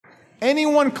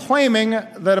Anyone claiming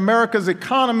that America's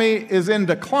economy is in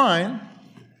decline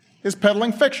is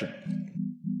peddling fiction.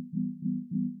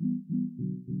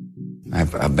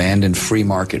 I've abandoned free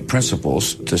market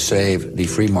principles to save the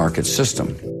free market system.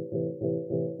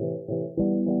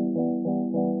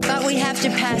 But we have to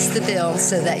pass the bill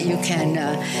so that you can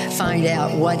find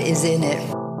out what is in it.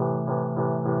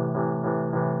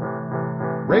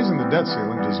 Raising the debt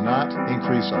ceiling does not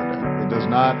increase our debt. It does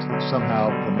not somehow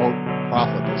promote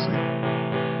profligacy.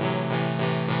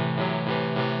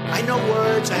 I know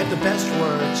words. I have the best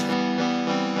words.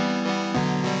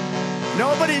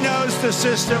 Nobody knows the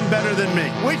system better than me,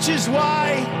 which is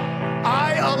why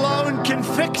I alone can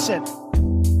fix it.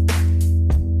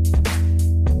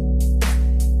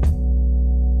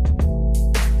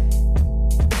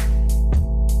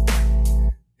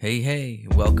 Hey,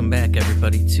 welcome back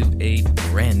everybody to a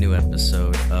brand new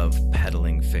episode of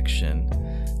Peddling Fiction.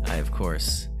 I, of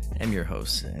course, am your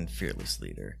host and fearless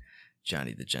leader,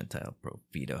 Johnny the Gentile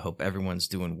Profito. Hope everyone's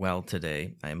doing well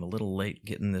today. I am a little late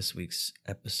getting this week's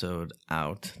episode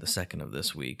out, the second of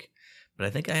this week, but I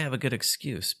think I have a good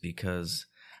excuse because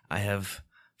I have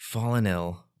fallen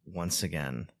ill once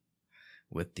again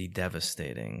with the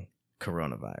devastating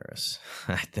coronavirus.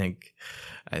 I think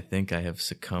I have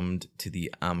succumbed to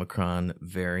the Omicron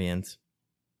variant.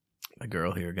 My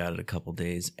girl here got it a couple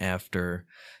days after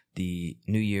the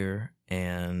new year,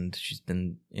 and she's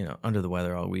been, under the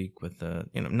weather all week with,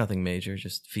 nothing major,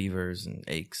 just fevers and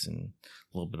aches and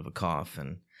a little bit of a cough.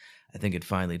 And I think it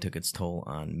finally took its toll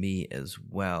on me as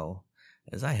well,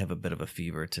 as I have a bit of a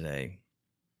fever today.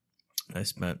 I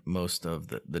spent most of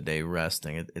the day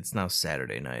resting. It's now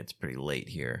Saturday night. It's pretty late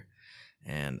here.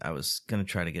 And I was going to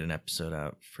try to get an episode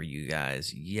out for you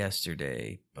guys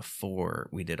yesterday before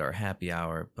we did our happy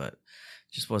hour, but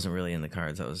just wasn't really in the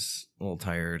cards. I was a little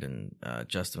tired, and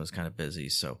Justin was kind of busy.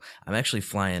 So I'm actually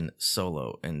flying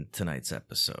solo in tonight's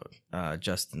episode.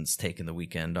 Justin's taking the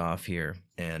weekend off here,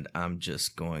 and I'm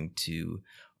just going to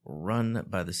run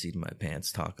by the seat of my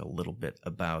pants, talk a little bit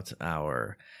about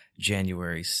our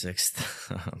January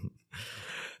 6th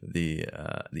the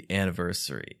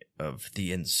anniversary of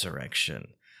the insurrection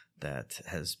that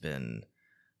has been,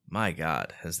 my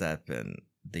God, has that been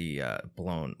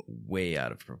blown way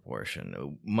out of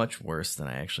proportion, much worse than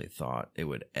I actually thought it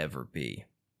would ever be.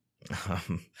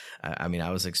 I mean, I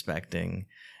was expecting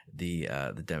the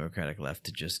Democratic left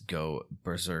to just go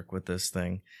berserk with this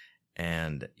thing,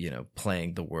 and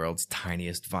playing the world's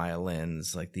tiniest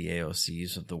violins like the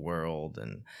AOCs of the world,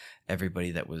 and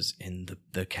everybody that was in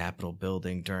the Capitol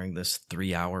building during this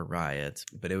 3-hour riot.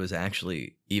 But it was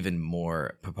actually even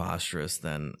more preposterous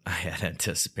than I had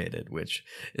anticipated, which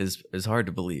is hard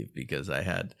to believe because I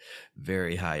had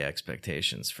very high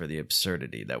expectations for the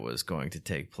absurdity that was going to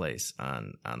take place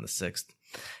on the 6th.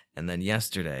 And then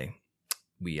yesterday,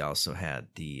 we also had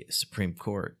the Supreme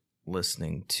Court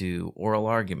listening to oral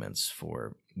arguments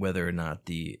for whether or not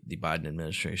the Biden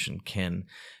administration can,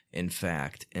 in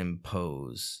fact,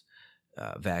 impose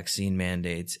vaccine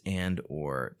mandates and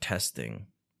or testing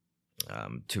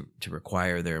to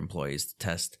require their employees to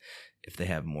test. If they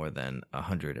have more than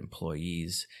 100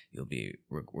 employees, you'll be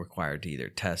required to either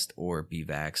test or be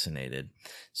vaccinated.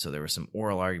 So there were some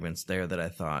oral arguments there that I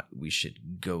thought we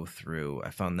should go through.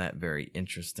 I found that very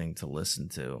interesting to listen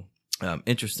to.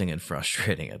 Interesting and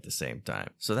frustrating at the same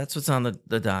time. So that's what's on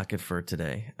the docket for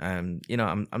today. I'm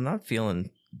not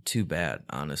feeling too bad,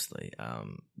 honestly.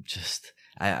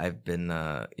 I've been,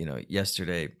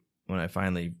 yesterday when I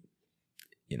finally,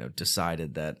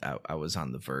 decided that I was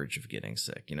on the verge of getting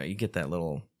sick. You get that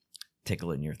little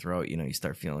tickle in your throat. You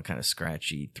start feeling kind of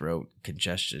scratchy throat,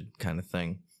 congested kind of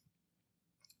thing.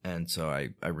 And so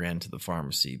I ran to the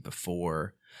pharmacy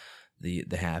before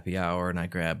the happy hour, and I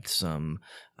grabbed some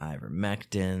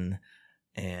ivermectin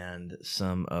and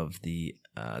some of the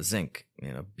zinc,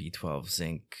 B12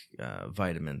 zinc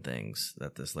vitamin things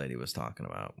that this lady was talking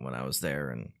about when I was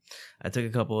there. And I took a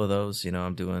couple of those.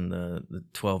 I'm doing the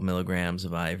 12 milligrams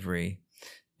of ivory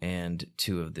and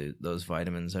 2 of those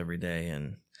vitamins every day.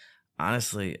 And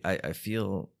honestly, I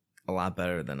feel a lot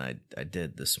better than I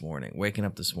did this morning. Waking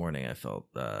up this morning, I felt,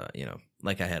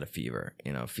 like I had a fever,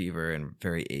 fever and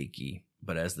very achy.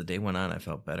 But as the day went on, I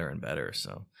felt better and better.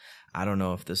 So I don't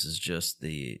know if this is just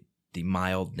the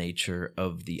mild nature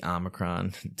of the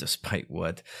Omicron, despite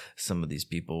what some of these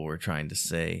people were trying to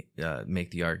say, make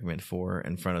the argument for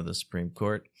in front of the Supreme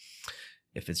Court.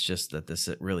 If it's just that this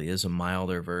really is a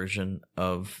milder version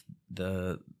of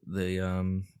the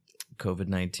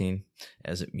COVID-19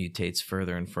 as it mutates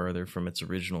further and further from its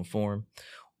original form,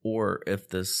 or if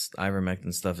this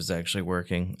ivermectin stuff is actually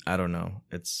working. I don't know.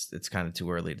 It's kind of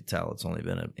too early to tell. It's only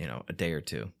been a day or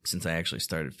two since I actually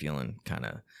started feeling kind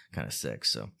of sick.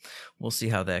 So we'll see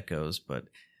how that goes. But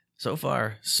so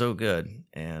far, so good.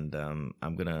 And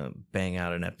I'm going to bang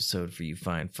out an episode for you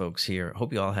fine folks here.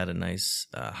 Hope you all had a nice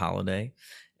holiday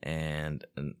and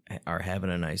are having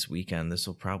a nice weekend. This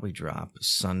will probably drop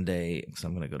Sunday because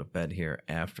I'm going to go to bed here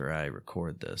after I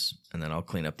record this. And then I'll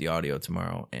clean up the audio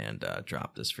tomorrow and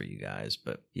drop this for you guys.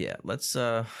 But yeah, let's...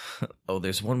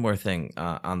 there's one more thing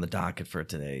on the docket for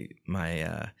today.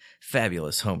 My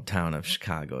fabulous hometown of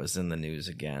Chicago is in the news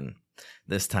again.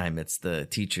 This time it's the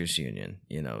teachers union,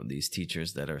 these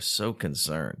teachers that are so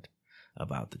concerned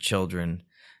about the children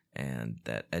and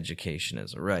that education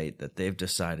is a right that they've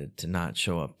decided to not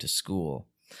show up to school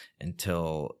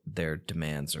until their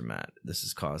demands are met. This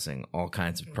is causing all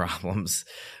kinds of problems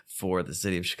for the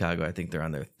city of Chicago. I think they're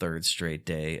on their third straight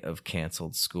day of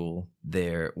canceled school.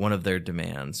 One of their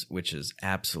demands, which is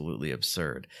absolutely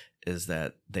absurd, is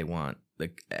that they want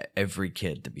every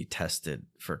kid to be tested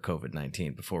for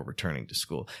COVID-19 before returning to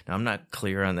school. Now, I'm not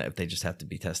clear on that if they just have to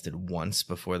be tested once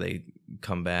before they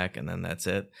come back and then that's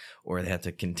it, or they have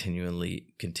to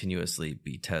continuously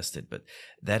be tested. But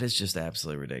that is just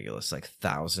absolutely ridiculous. Like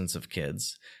thousands of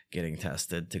kids getting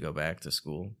tested to go back to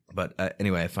school. But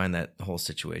anyway, I find that whole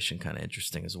situation kind of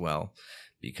interesting as well,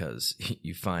 because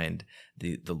you find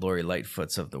the Lori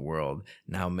Lightfoots of the world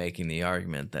now making the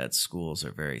argument that schools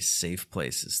are very safe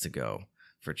places to go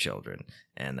for children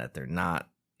and that they're not,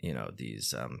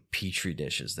 these petri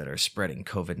dishes that are spreading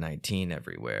COVID-19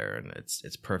 everywhere. And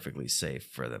it's perfectly safe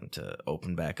for them to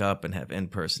open back up and have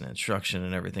in-person instruction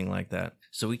and everything like that.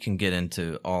 So we can get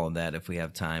into all of that if we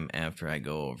have time after I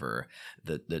go over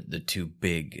the two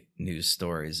big news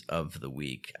stories of the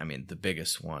week. I mean, the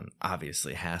biggest one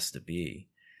obviously has to be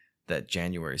that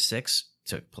January 6th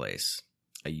took place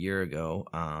a year ago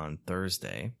on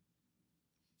Thursday,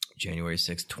 January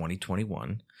 6th,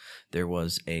 2021. There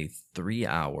was a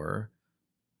 3-hour,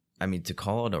 to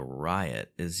call it a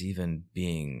riot is even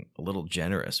being a little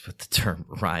generous with the term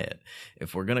riot.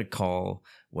 If we're going to call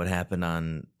what happened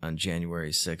on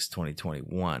January 6th,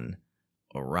 2021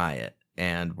 a riot,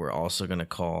 and we're also going to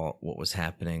call what was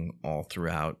happening all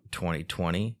throughout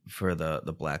 2020 for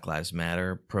the Black Lives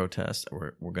Matter protests,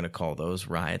 we're going to call those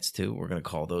riots too. We're going to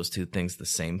call those two things the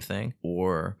same thing,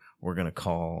 or we're going to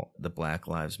call the Black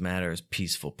Lives Matters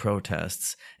peaceful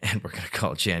protests, and we're going to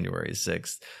call January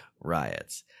 6th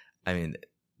riots.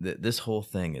 This whole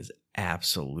thing is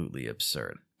absolutely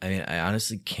absurd. I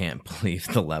honestly can't believe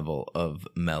the level of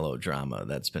melodrama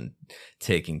that's been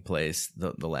taking place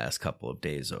the last couple of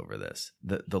days over this.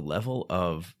 The level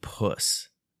of puss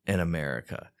in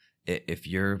America. If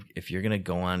you're going to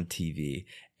go on TV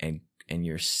and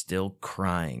you're still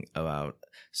crying about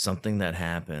something that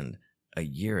happened a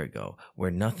year ago where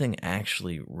nothing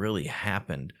actually really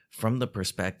happened from the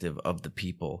perspective of the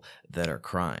people that are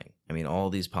crying. All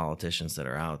these politicians that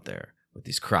are out there with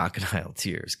these crocodile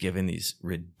tears, giving these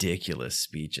ridiculous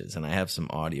speeches. And I have some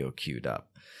audio queued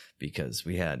up because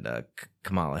we had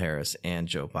Kamala Harris and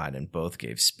Joe Biden both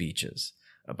gave speeches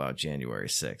about January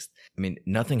 6th.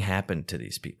 Nothing happened to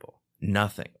these people.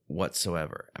 Nothing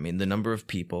whatsoever. The number of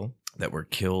people that were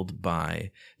killed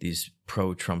by these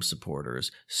pro-Trump supporters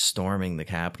storming the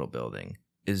Capitol building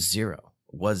was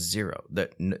zero.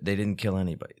 That they didn't kill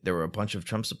anybody. There were a bunch of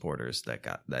Trump supporters that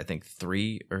got, I think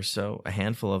 3 or so, a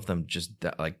handful of them just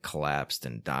collapsed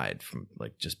and died from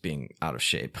just being out of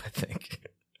shape, I think.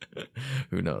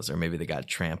 Who knows? Or maybe they got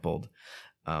trampled.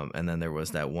 And then there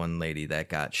was that one lady that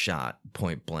got shot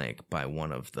point blank by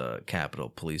one of the Capitol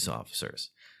police officers.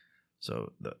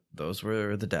 So those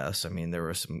were the deaths.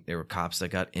 There were cops that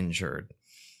got injured.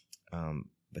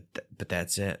 But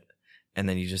that's it. And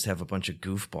then you just have a bunch of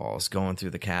goofballs going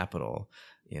through the Capitol,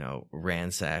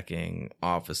 ransacking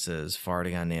offices,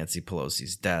 farting on Nancy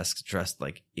Pelosi's desk, dressed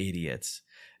like idiots,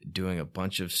 doing a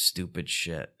bunch of stupid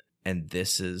shit. And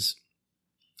this is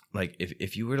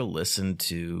if you were to listen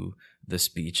to the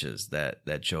speeches that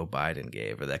Joe Biden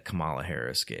gave or that Kamala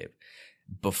Harris gave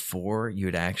before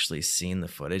you'd actually seen the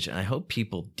footage, and I hope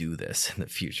people do this in the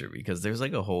future because there's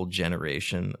a whole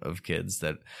generation of kids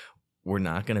that we're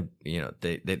not going to,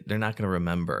 they're not going to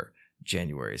remember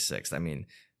January 6th.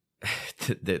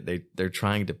 They're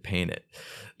trying to paint it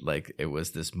like it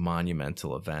was this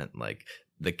monumental event, like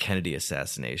the Kennedy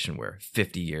assassination, where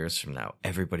 50 years from now,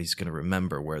 everybody's going to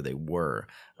remember where they were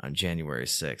on January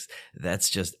 6th. That's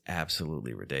just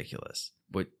absolutely ridiculous.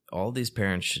 What all these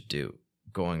parents should do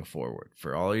going forward,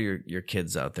 for all your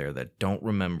kids out there that don't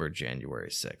remember January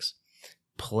 6th,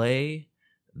 play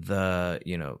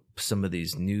some of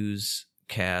these news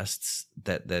casts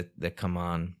that come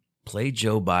on, play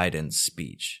Joe Biden's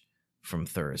speech from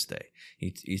Thursday.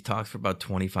 He talked for about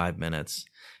 25 minutes,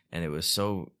 and it was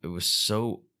so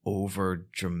over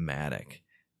dramatic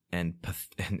and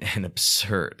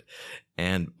absurd,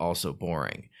 and also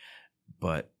boring.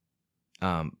 But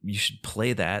you should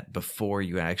play that before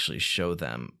you actually show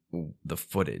them the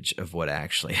footage of what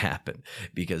actually happened,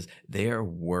 because they are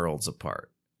worlds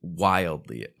apart,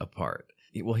 wildly apart.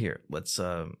 Well, here, let's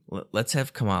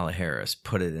have Kamala Harris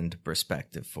put it into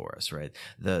perspective for us, right?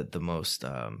 The most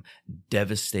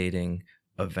devastating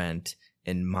event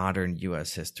in modern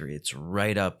U.S. history. It's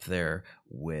right up there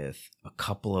with a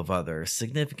couple of other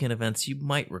significant events you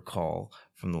might recall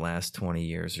from the last 20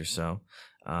 years or so.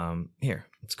 Here,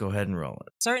 let's go ahead and roll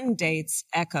it. Certain dates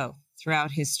echo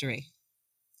throughout history,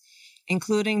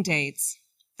 including dates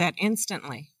that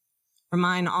instantly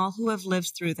remind all who have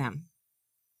lived through them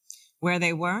where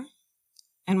they were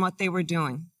and what they were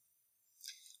doing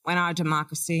when our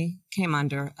democracy came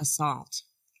under assault.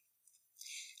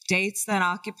 Dates that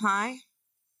occupy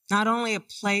not only a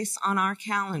place on our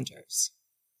calendars,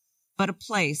 but a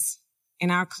place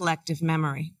in our collective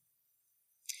memory.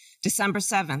 December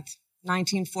 7th,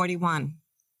 1941,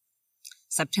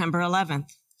 September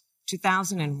 11th,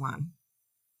 2001,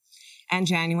 and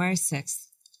January 6th,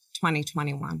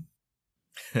 2021.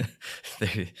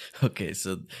 Okay,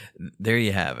 so there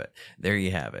you have it.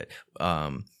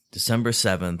 December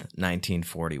 7th,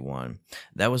 1941.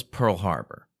 That was Pearl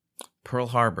Harbor. Pearl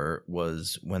Harbor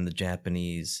was when the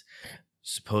Japanese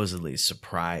supposedly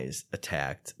surprise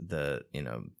attacked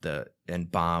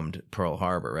and bombed Pearl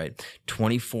Harbor, right?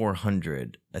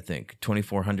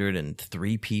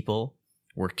 2,403 people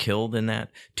were killed in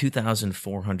that.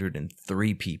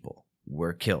 2,403 people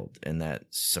were killed in that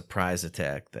surprise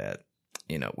attack that,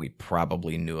 we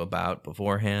probably knew about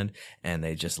beforehand, and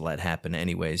they just let happen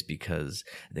anyways because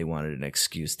they wanted an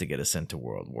excuse to get us into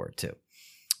World War II.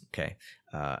 Okay.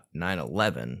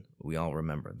 9/11, we all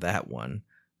remember that one.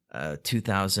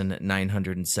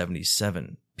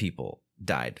 2,977 people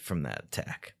died from that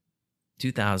attack.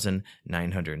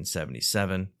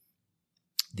 2,977.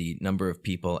 The number of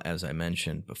people, as I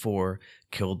mentioned before,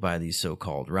 killed by these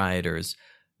so-called rioters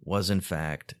was in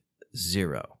fact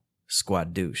 0.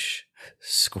 Squadouche.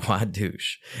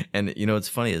 And what's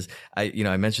funny is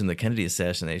I mentioned the Kennedy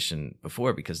assassination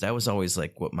before because that was always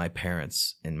like what my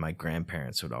parents and my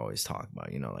grandparents would always talk about.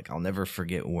 I'll never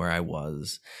forget where I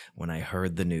was when I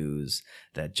heard the news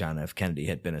that John F. Kennedy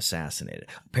had been assassinated.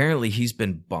 Apparently he's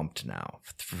been bumped now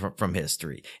from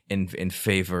history in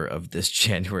favor of this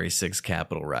January 6th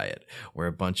Capitol riot, where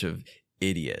a bunch of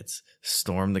idiots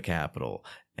stormed the Capitol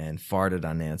and farted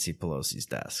on Nancy Pelosi's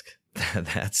desk.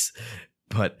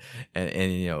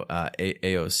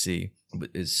 AOC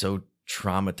is so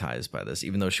traumatized by this,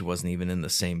 even though she wasn't even in the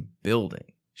same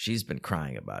building. She's been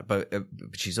crying about it, but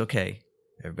she's okay.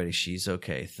 Everybody, she's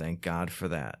okay. Thank God for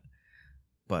that.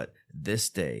 But this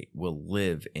day will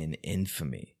live in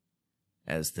infamy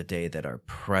as the day that our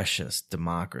precious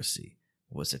democracy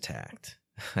was attacked.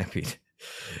 I mean,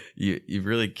 you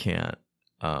really can't.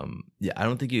 I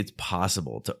don't think it's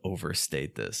possible to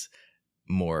overstate this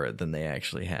more than they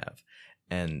actually have.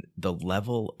 And the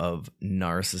level of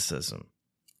narcissism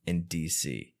in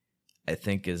DC, I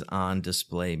think, is on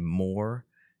display more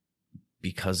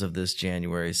because of this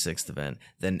January 6th event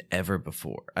than ever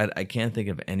before. I can't think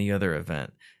of any other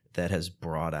event that has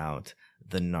brought out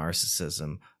the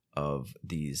narcissism of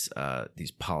these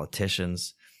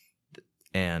politicians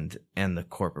and the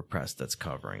corporate press that's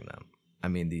covering them. I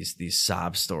mean, these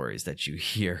sob stories that you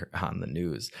hear on the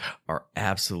news are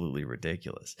absolutely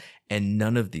ridiculous. And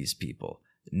none of these people,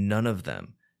 none of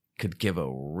them could give a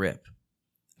rip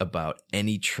about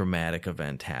any traumatic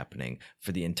event happening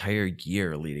for the entire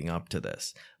year leading up to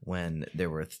this, when there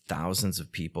were thousands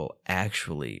of people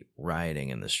actually rioting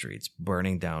in the streets,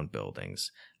 burning down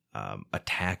buildings,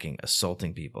 attacking,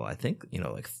 assaulting people. I think,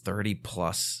 like 30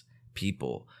 plus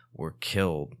people were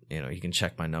killed. You can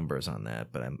check my numbers on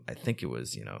that, but I think it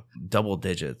was, double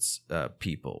digits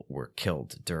people were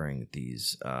killed during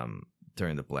these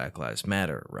during the Black Lives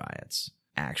Matter riots,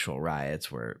 actual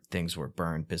riots where things were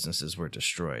burned, businesses were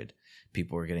destroyed,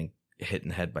 people were getting hit in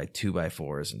the head by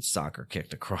 2x4s and soccer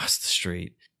kicked across the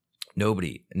street.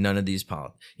 None of these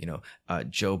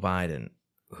Joe Biden,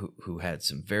 who had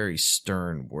some very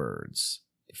stern words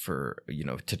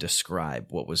to describe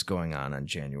what was going on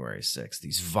January 6th.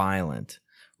 These violent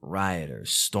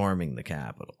rioters storming the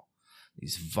Capitol.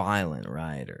 These violent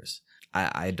rioters.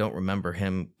 I don't remember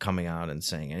him coming out and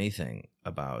saying anything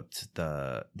about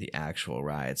the actual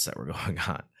riots that were going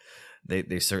on.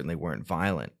 They certainly weren't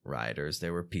violent rioters. They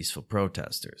were peaceful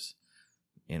protesters.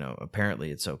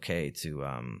 apparently it's okay to,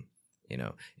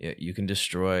 you can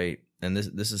destroy, and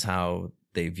this is how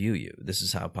they view you. This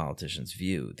is how politicians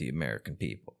view the American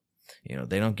people.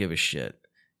 They don't give a shit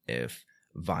if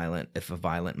a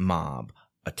violent mob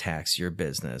attacks your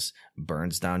business,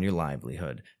 burns down your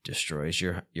livelihood, destroys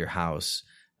your house,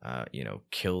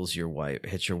 kills your wife,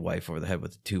 hits your wife over the head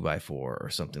with a 2x4 or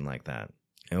something like that.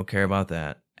 They don't care about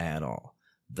that at all.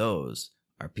 Those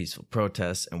are peaceful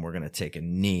protests, and we're going to take a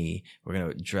knee. We're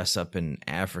going to dress up in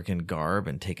African garb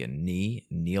and take a knee,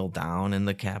 kneel down in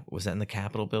was that in the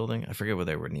Capitol building? I forget where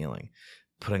they were kneeling,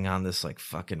 putting on this like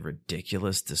fucking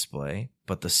ridiculous display.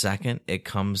 But the second it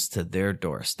comes to their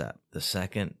doorstep, the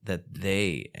second that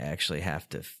they actually have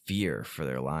to fear for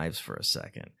their lives for a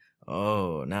second,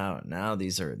 now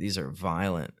these are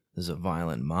violent. There's a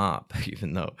violent mob,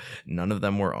 even though none of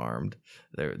them were armed.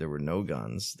 There were no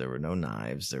guns. There were no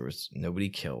knives. There was nobody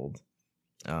killed,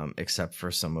 except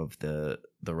for some of the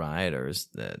rioters.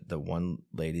 The one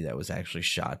lady that was actually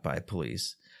shot by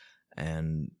police,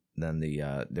 and then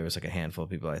there was like a handful of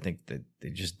people. I think that they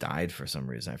just died for some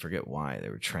reason. I forget why. They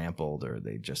were trampled, or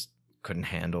they just couldn't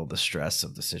handle the stress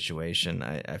of the situation.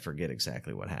 I forget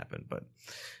exactly what happened,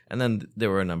 and then there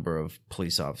were a number of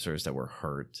police officers that were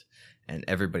hurt. And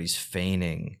everybody's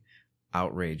feigning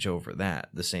outrage over that.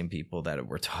 The same people that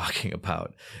were talking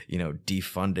about,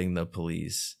 defunding the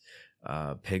police,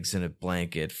 pigs in a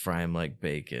blanket, fry 'em like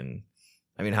bacon.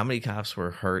 I mean, how many cops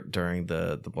were hurt during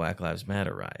the Black Lives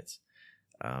Matter riots?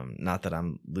 Not that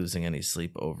I'm losing any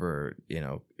sleep over,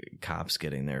 cops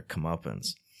getting their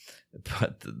comeuppance.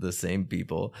 But the same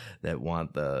people that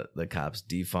want the cops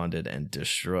defunded and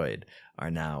destroyed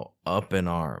are now up in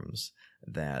arms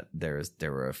that there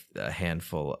were a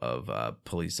handful of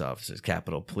police officers,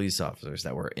 Capitol police officers,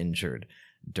 that were injured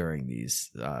during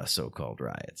these so-called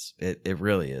riots. It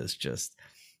really is just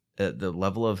the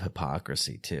level of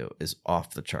hypocrisy too is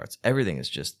off the charts. Everything is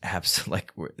just absolutely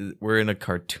like we're in a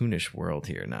cartoonish world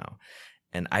here now,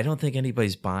 and I don't think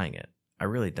anybody's buying it. I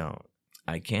really don't.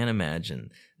 I can't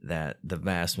imagine that the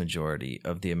vast majority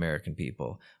of the American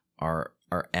people are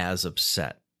as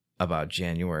upset about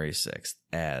January 6th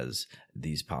as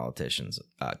these politicians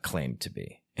claim to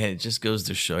be. And it just goes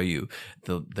to show you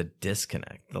the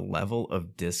disconnect, the level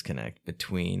of disconnect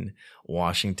between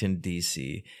Washington,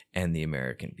 D.C. and the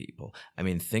American people. I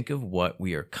mean, think of what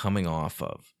we are coming off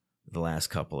of the last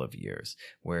couple of years,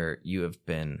 where you have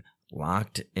been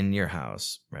locked in your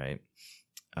house, right?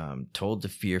 Told to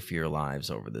fear for your lives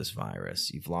over this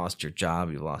virus. You've lost your job.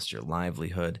 You've lost your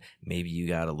livelihood. Maybe you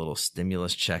got a little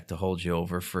stimulus check to hold you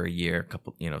over for a year, a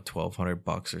couple,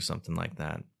 $1,200 or something like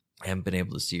that. Haven't been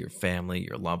able to see your family,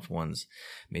 your loved ones.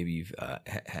 Maybe you've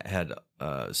had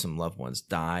some loved ones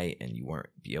die, and you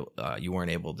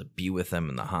weren't able to be with them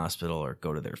in the hospital or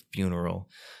go to their funeral,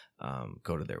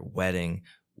 go to their wedding,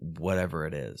 whatever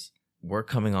it is. We're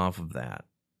coming off of that.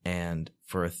 And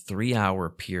for a 3-hour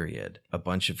period, a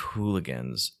bunch of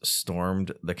hooligans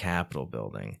stormed the Capitol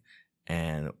building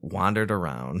and wandered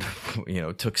around,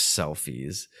 took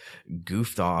selfies,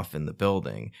 goofed off in the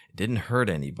building, didn't hurt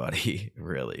anybody,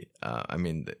 really. I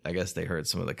guess they hurt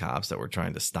some of the cops that were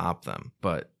trying to stop them.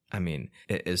 But,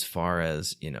 as far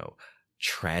as,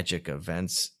 tragic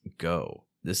events go,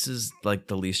 this is like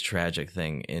the least tragic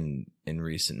thing in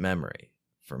recent memory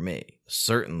for me.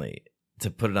 Certainly, to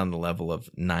put it on the level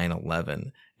of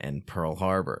 9/11 and Pearl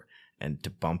Harbor, and to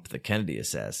bump the Kennedy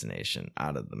assassination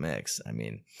out of the mix,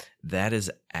 that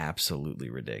is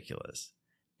absolutely ridiculous.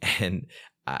 And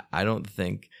I don't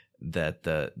think that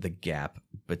the gap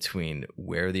between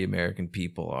where the American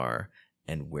people are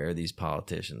and where these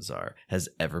politicians are has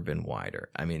ever been wider.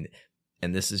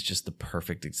 And this is just the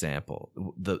perfect example.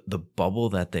 The bubble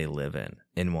that they live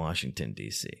in Washington,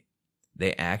 D.C.,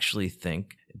 they actually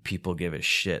think people give a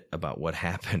shit about what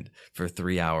happened for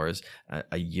 3 hours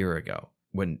a year ago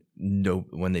when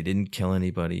they didn't kill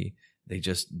anybody. They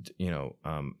just,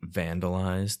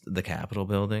 vandalized the Capitol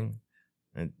building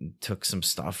and took some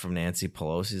stuff from Nancy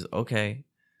Pelosi's. Okay.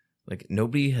 Like,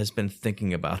 nobody has been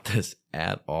thinking about this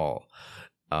at all.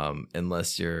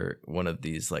 Unless you're one of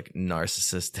these like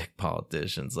narcissistic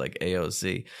politicians like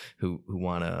AOC who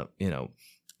want to,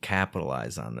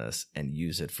 capitalize on this and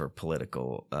use it for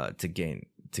political to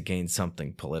gain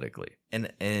something politically,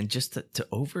 and just to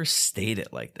overstate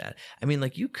it like that.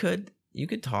 You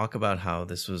could talk about how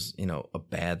this was a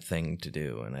bad thing to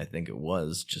do, and I think it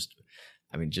was just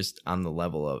on the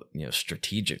level of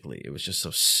strategically, it was just so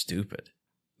stupid.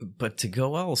 But to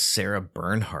go all Sarah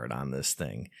Bernhardt on this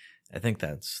thing, I think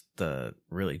that's the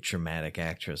really dramatic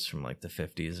actress from like the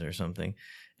 50s or something.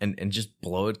 And just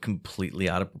blow it completely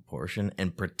out of proportion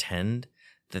and pretend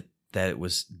that that it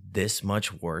was this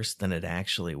much worse than it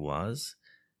actually was,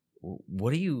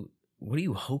 what are you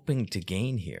hoping to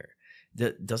gain here?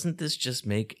 Doesn't this just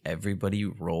make everybody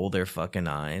roll their fucking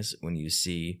eyes when you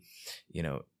see,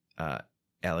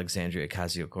 Alexandria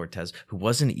Ocasio-Cortez, who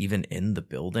wasn't even in the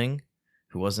building,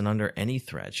 who wasn't under any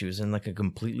threat. She was in like a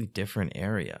completely different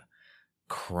area,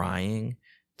 crying,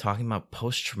 talking about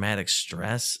post-traumatic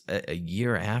stress a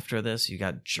year after this. You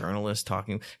got journalists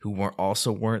talking who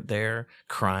weren't there,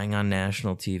 crying on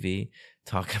national TV,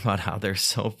 talking about how they're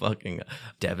so fucking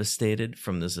devastated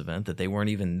from this event that they weren't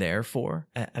even there for.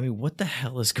 I mean, what the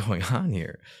hell is going on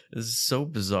here? This is so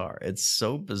bizarre. It's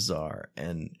so bizarre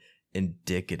and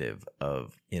indicative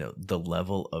of, the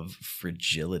level of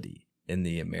fragility in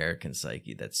the American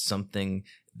psyche. That's something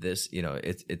this,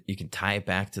 you can tie it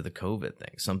back to the COVID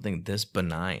thing. Something this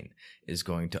benign is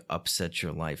going to upset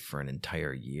your life for an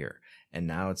entire year. And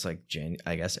now it's like,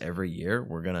 I guess every year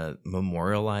we're going to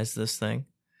memorialize this thing,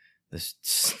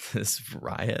 this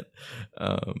riot.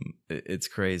 It's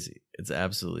crazy. It's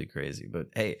absolutely crazy. But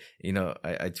hey,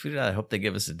 I tweeted out, I hope they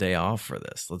give us a day off for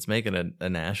this. Let's make it a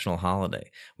national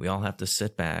holiday. We all have to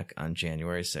sit back on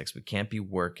January 6th. We can't be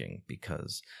working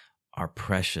because our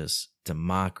precious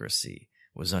democracy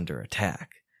was under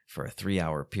attack for a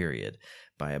 3-hour period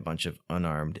by a bunch of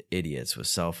unarmed idiots with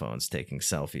cell phones taking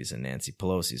selfies in Nancy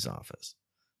Pelosi's office.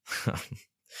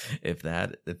 If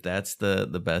that's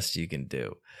the best you can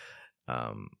do,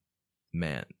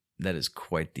 man, that is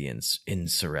quite the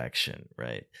insurrection,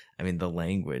 right? I mean, the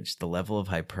language, the level of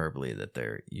hyperbole that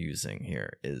they're using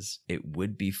here it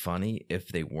would be funny if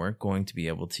they weren't going to be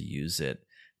able to use it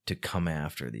to come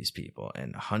after these people.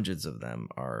 And hundreds of them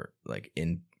are like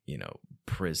in,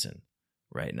 prison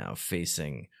right now,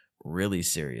 facing really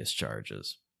serious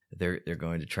charges. They're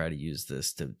going to try to use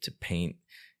this to paint,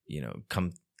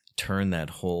 turn that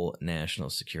whole national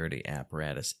security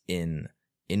apparatus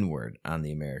inward on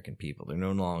the American people. They're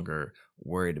no longer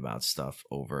worried about stuff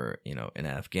over, in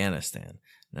Afghanistan.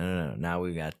 No. Now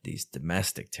we've got these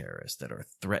domestic terrorists that are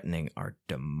threatening our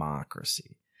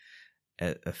democracy.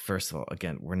 First of all,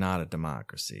 again, we're not a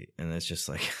democracy. And it's just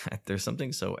like, there's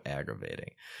something so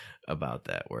aggravating about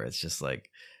that, where it's just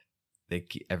like,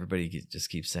 everybody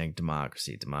just keeps saying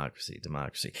democracy, democracy,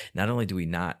 democracy. Not only do we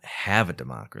not have a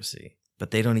democracy, but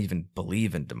they don't even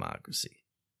believe in democracy.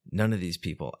 None of these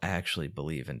people actually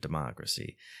believe in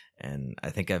democracy. And I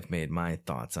think I've made my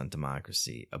thoughts on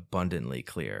democracy abundantly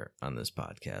clear on this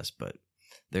podcast, but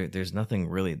there's nothing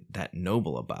really that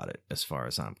noble about it as far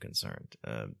as I'm concerned.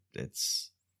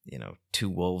 It's, two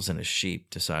wolves and a sheep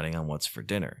deciding on what's for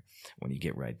dinner when you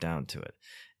get right down to it.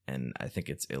 And I think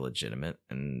it's illegitimate,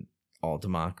 and all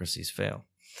democracies fail.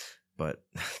 But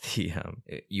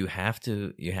you have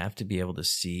to be able to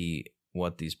see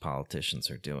what these politicians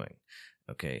are doing.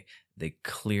 Okay, they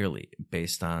clearly,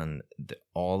 based on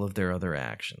all of their other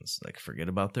actions, like forget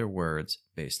about their words,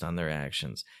 based on their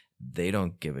actions, they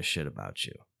don't give a shit about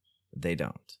you. They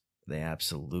don't. They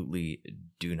absolutely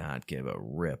do not give a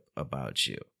rip about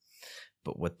you.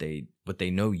 But what they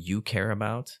know you care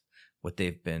about, what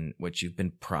you've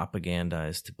been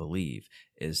propagandized to believe,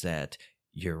 is that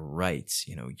your rights,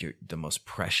 the most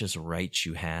precious rights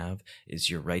you have is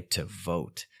your right to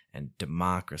vote. And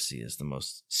democracy is the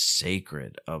most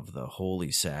sacred of the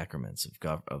holy sacraments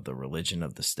of the religion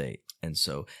of the state. And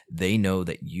so they know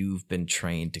that you've been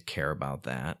trained to care about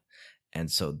that. And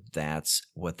so that's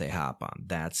what they hop on.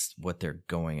 That's what they're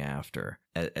going after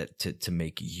to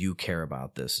make you care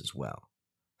about this as well.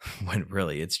 When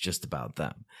really it's just about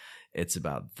them. It's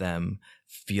about them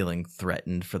feeling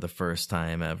threatened for the first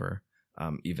time ever.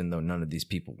 Even though none of these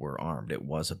people were armed, it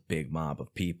was a big mob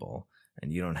of people.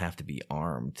 And you don't have to be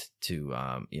armed to,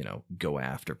 go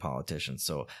after politicians.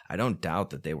 So I don't doubt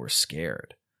that they were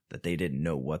scared, that they didn't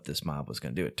know what this mob was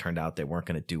going to do. It turned out they weren't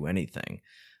going to do anything,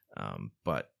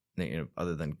 but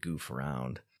other than goof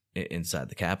around inside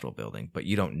the Capitol building. But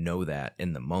you don't know that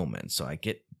in the moment. So I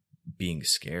get being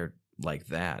scared like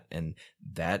that. And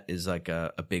that is like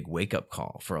a big wake up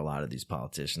call for a lot of these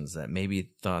politicians that maybe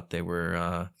thought they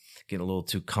were getting a little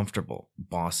too comfortable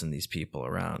bossing these people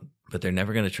around. But they're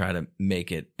never going to try to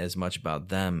make it as much about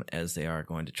them as they are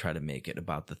going to try to make it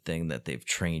about the thing that they've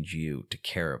trained you to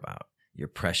care about, your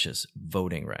precious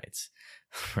voting rights,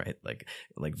 right?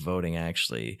 Like voting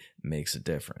actually makes a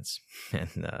difference.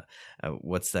 And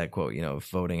what's that quote? If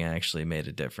voting actually made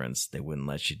a difference, they wouldn't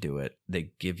let you do it.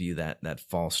 They give you that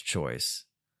false choice,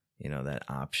 that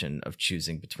option of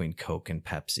choosing between Coke and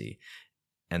Pepsi.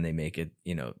 And they make it,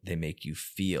 they make you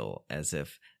feel as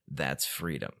if that's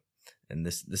freedom. And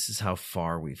this is how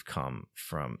far we've come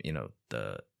from,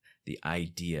 the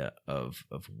idea of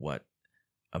what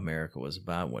America was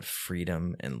about, what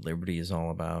freedom and liberty is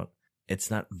all about,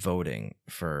 it's not voting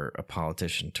for a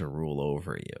politician to rule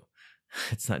over you.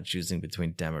 It's not choosing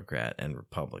between Democrat and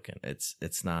Republican. It's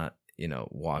not,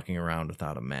 walking around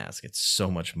without a mask. It's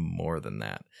so much more than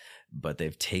that. But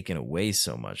they've taken away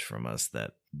so much from us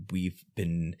that we've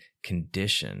been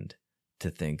conditioned to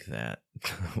think that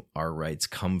our rights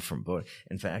come from voting.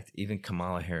 In fact, even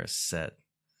Kamala Harris said,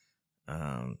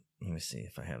 let me see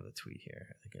if I have the tweet here.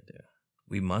 I think I do.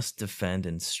 We must defend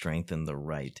and strengthen the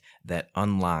right that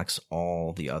unlocks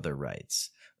all the other rights,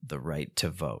 the right to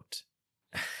vote.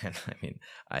 And I mean,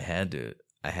 I had to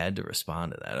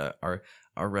respond to that.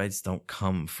 Our rights don't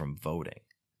come from voting,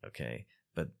 okay?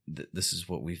 But this is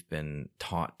what we've been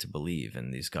taught to believe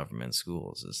in these government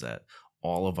schools, is that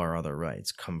all of our other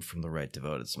rights come from the right to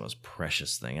vote. It's the most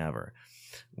precious thing ever.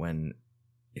 When,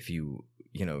 if you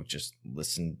just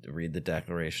read the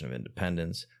Declaration of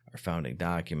Independence, our founding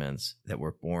documents, that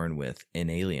we're born with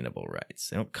inalienable rights.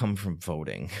 They don't come from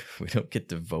voting. We don't get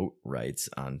to vote rights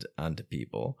onto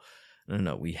people.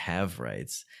 No, we have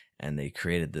rights, and they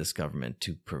created this government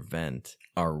to prevent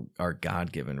our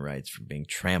God-given rights from being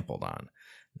trampled on.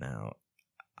 Now,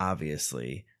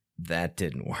 obviously, that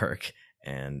didn't work,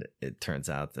 and it turns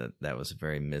out that was a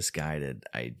very misguided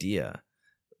idea.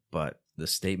 But the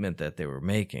statement that they were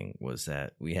making was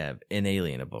that we have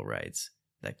inalienable rights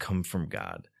that come from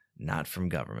God, not from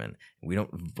government. We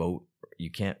don't vote.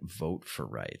 You can't vote for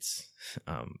rights.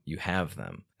 You have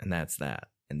them, and that's that.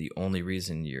 And the only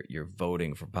reason you're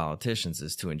voting for politicians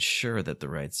is to ensure that the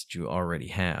rights that you already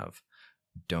have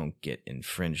don't get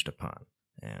infringed upon.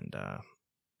 And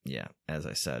yeah, as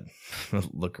I said,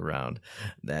 look around.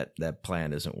 That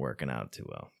plan isn't working out too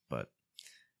well. But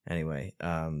anyway,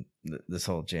 this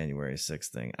whole January 6th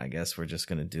thing, I guess we're just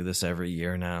going to do this every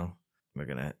year now. We're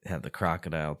going to have the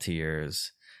crocodile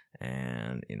tears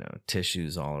and,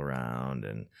 tissues all around,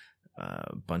 and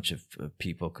a bunch of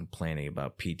people complaining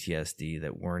about PTSD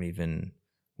that weren't even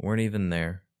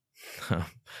there,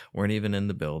 weren't even in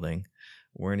the building,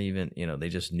 weren't even, they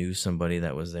just knew somebody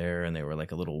that was there, and they were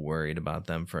like a little worried about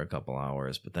them for a couple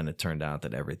hours. But then it turned out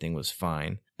that everything was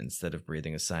fine. Instead of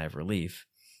breathing a sigh of relief,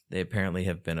 they apparently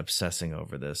have been obsessing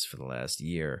over this for the last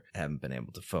year, haven't been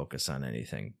able to focus on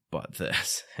anything but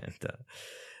this. And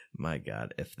my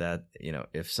God,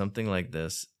 if something like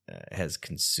this has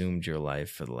consumed your life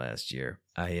for the last year,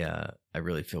 I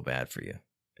really feel bad for you.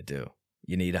 I do.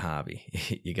 You need a hobby.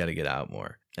 You got to get out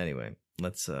more. Anyway,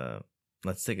 let's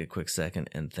take a quick second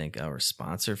and thank our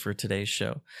sponsor for today's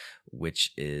show,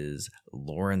 which is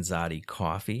Lorenzotti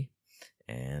Coffee.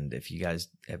 And if you guys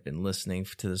have been listening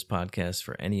to this podcast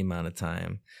for any amount of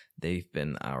time, they've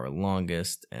been our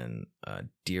longest and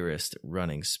dearest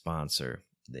running sponsor.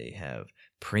 They have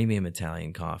premium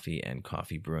Italian coffee and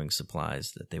coffee brewing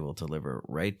supplies that they will deliver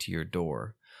right to your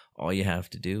door. All you have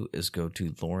to do is go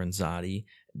to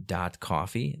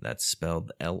lorenzotti.coffee. That's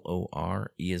spelled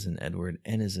L-O-R, E as in Edward,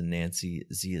 N as in Nancy,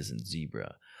 Z as in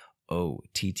zebra,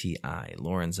 O-T-T-I,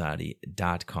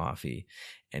 lorenzotti.coffee.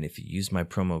 And if you use my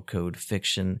promo code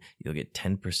FICTION, you'll get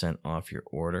 10% off your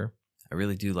order. I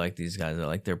really do like these guys. I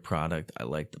like their product. I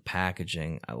like the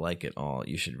packaging. I like it all.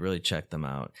 You should really check them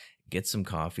out. Get some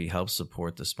coffee, help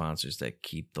support the sponsors that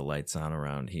keep the lights on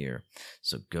around here.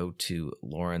 So go to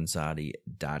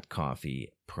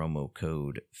lorenzotti.coffee, promo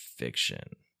code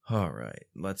FICTION. All right,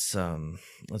 let's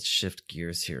shift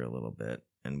gears here a little bit,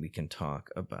 and we can talk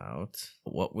about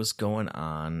what was going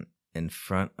on in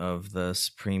front of the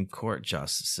Supreme Court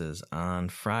justices on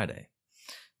Friday,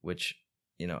 which,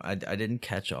 I didn't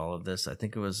catch all of this. I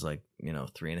think it was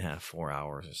 3.5, 4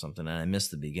 hours or something. And I missed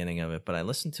the beginning of it, but I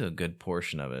listened to a good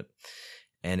portion of it.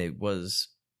 And it was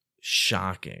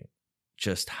shocking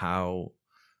just how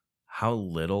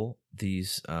little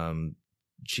these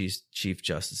chief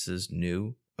justices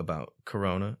knew about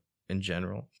Corona in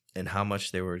general, and how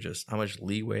much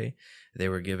leeway they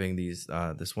were giving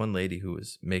this one lady who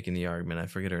was making the argument. I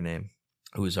forget her name,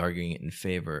 who was arguing in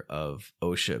favor of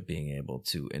OSHA being able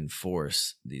to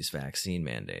enforce these vaccine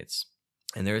mandates.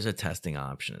 And there is a testing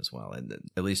option as well. And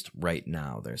at least right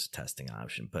now, there's a testing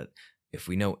option. But if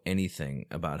we know anything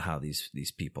about how these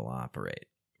people operate,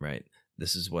 right,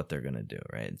 this is what they're going to do,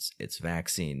 right? It's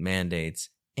vaccine mandates,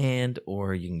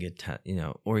 or you can get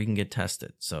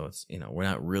tested. So it's, we're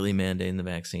not really mandating the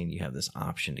vaccine. You have this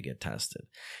option to get tested,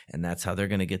 and that's how they're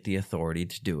going to get the authority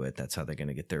to do it. That's how they're going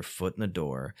to get their foot in the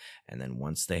door. And then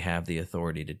once they have the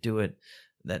authority to do it,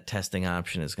 that testing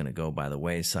option is going to go by the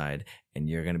wayside, and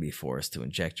you're going to be forced to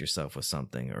inject yourself with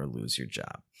something or lose your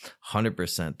job.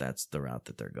 100%. That's the route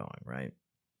that they're going, right?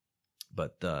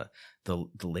 But the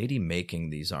lady making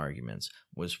these arguments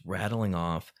was rattling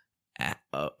off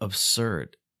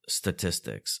absurd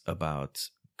statistics about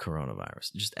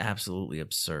coronavirus, just absolutely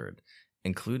absurd,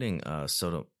 including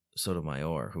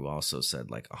Sotomayor, who also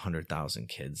said like 100,000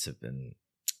 kids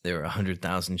there were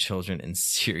 100,000 children in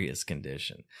serious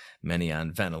condition, many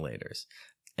on ventilators.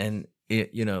 And I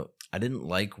didn't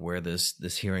like where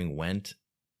this hearing went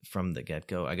from the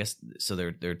get-go. I guess so.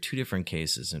 There are two different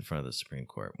cases in front of the Supreme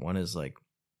Court. One is like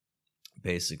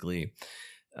basically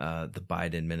the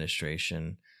Biden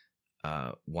administration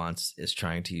is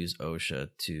trying to use OSHA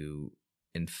to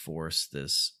enforce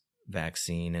this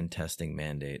vaccine and testing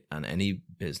mandate on any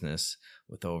business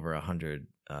with over 100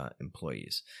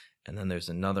 employees. And then there's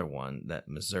another one that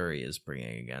Missouri is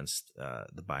bringing against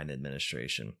the Biden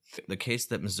administration. The case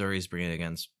that Missouri is bringing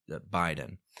against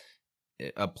Biden,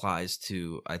 it applies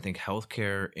to, I think,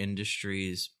 healthcare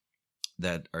industries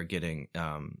that are getting,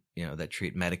 that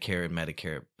treat Medicare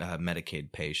and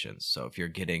Medicaid patients. So if you're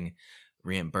getting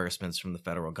reimbursements from the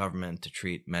federal government to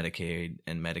treat Medicaid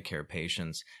and Medicare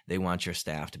patients, they want your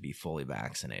staff to be fully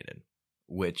vaccinated,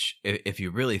 which, if you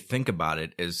really think about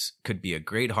it, could be a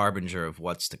great harbinger of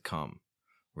what's to come,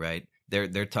 right?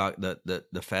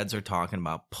 The feds are talking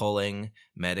about pulling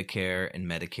Medicare and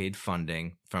Medicaid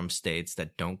funding from states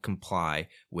that don't comply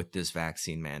with this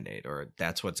vaccine mandate, or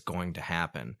that's what's going to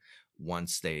happen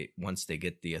once they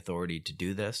get the authority to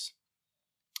do this.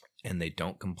 And they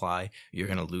don't comply, you're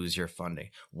going to lose your funding.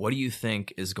 What do you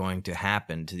think is going to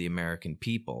happen to the American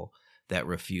people that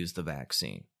refuse the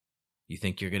vaccine? You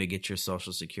think you're going to get your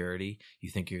Social Security? You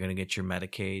think you're going to get your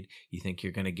Medicaid? You think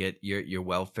you're going to get your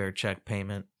welfare check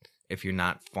payment if you're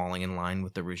not falling in line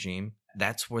with the regime?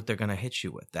 That's what they're going to hit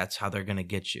you with. That's how they're going to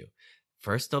get you.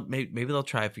 First, maybe they'll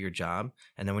try for your job,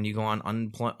 and then when you go on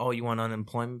unemployment, you want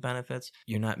unemployment benefits?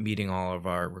 You're not meeting all of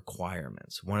our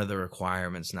requirements. One of the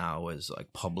requirements now is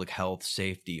like public health,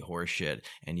 safety, horseshit,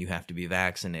 and you have to be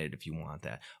vaccinated if you want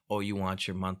that. Oh, you want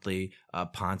your monthly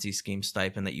Ponzi scheme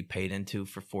stipend that you paid into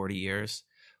for 40 years?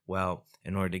 Well,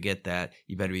 in order to get that,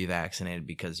 you better be vaccinated,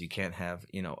 because you can't have,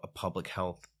 a public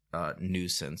health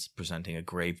nuisance presenting a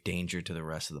grave danger to the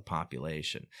rest of the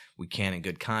population. We can't in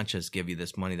good conscience give you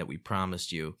this money that we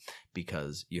promised you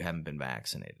because you haven't been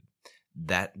vaccinated.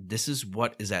 This is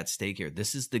what is at stake here.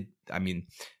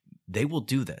 They will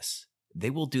do this. They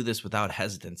will do this without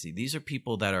hesitancy. These are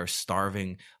people that are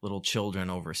starving little children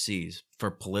overseas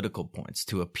for political points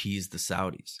to appease the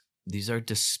Saudis. These are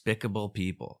despicable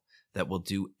people that will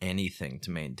do anything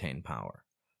to maintain power.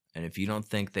 And if you don't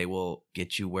think they will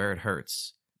get you where it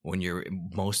hurts, when you're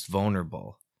most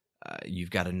vulnerable,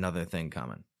 you've got another thing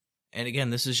coming. And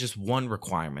again, this is just one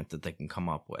requirement that they can come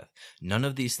up with. None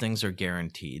of these things are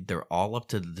guaranteed. They're all up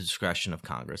to the discretion of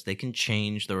Congress. They can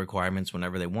change the requirements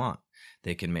whenever they want.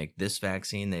 They can make this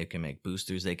vaccine, they can make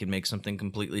boosters, they can make something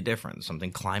completely different,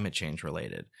 something climate change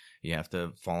related. You have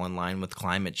to fall in line with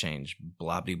climate change,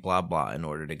 blah, blah, blah, blah, in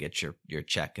order to get your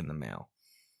check in the mail.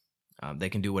 They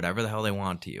can do whatever the hell they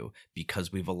want to you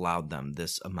because we've allowed them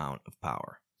this amount of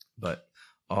power. But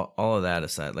all of that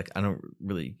aside, like, I don't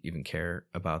really even care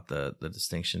about the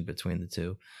distinction between the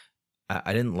two.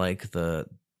 I didn't like the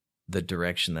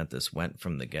direction that this went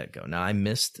from the get-go. Now, I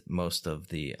missed most of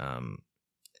the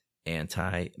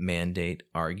anti-mandate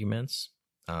arguments.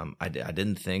 I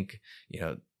didn't think,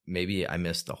 maybe I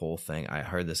missed the whole thing. I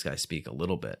heard this guy speak a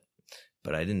little bit,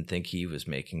 but I didn't think he was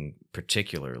making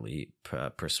particularly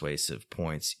persuasive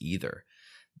points either.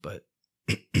 But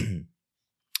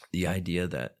the idea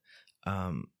that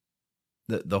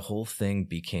the whole thing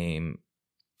became,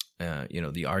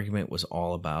 the argument was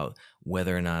all about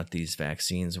whether or not these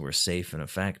vaccines were safe and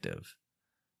effective,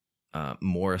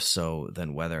 more so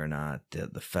than whether or not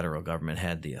the federal government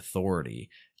had the authority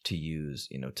to use,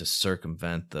 to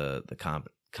circumvent the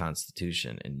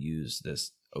Constitution and use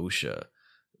this OSHA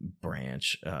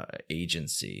branch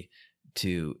agency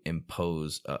to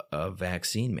impose a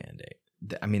vaccine mandate.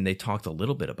 I mean, they talked a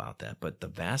little bit about that, but the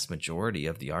vast majority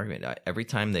of the argument, every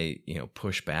time they,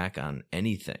 push back on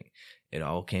anything, it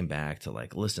all came back to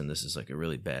like, listen, this is like a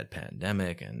really bad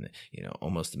pandemic, and,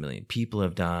 almost 1 million people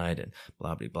have died, and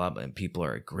blah, blah, blah, blah, and people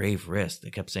are at grave risk.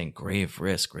 They kept saying grave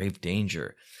risk, grave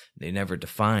danger. They never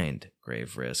defined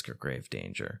grave risk or grave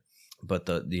danger. But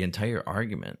the entire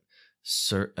argument,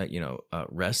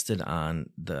 rested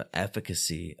on the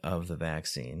efficacy of the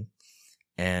vaccine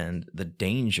and the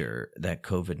danger that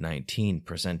COVID-19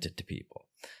 presented to people.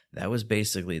 That was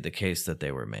basically the case that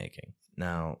they were making.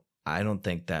 Now, I don't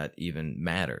think that even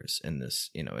matters in this.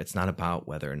 It's not about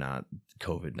whether or not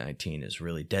COVID-19 is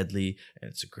really deadly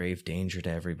and it's a grave danger to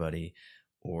everybody,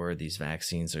 or these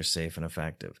vaccines are safe and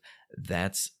effective.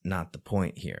 That's not the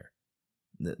point here.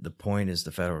 The point is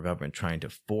the federal government trying to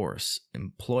force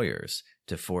employers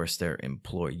to force their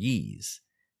employees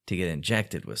to get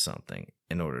injected with something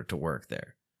in order to work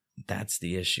there. That's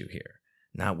the issue here.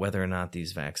 Not whether or not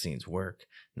these vaccines work,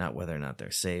 not whether or not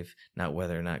they're safe, not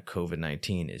whether or not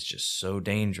COVID-19 is just so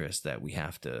dangerous that we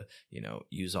have to,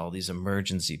 use all these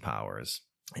emergency powers.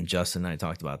 And Justin and I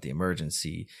talked about the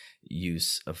emergency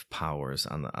use of powers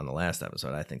on the last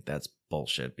episode. I think that's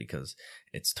bullshit because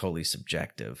it's totally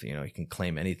subjective. You can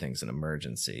claim anything's an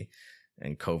emergency,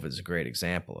 and COVID is a great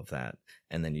example of that.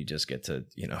 And then you just get to,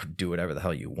 do whatever the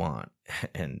hell you want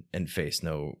and face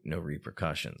no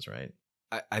repercussions, right?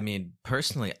 I mean,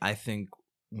 personally, I think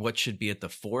what should be at the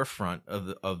forefront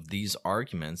of these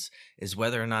arguments is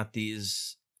whether or not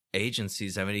these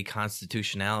agencies have any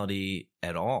constitutionality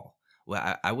at all.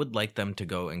 Well, I would like them to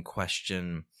go and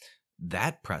question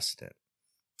that precedent.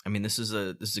 I mean, this is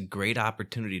a great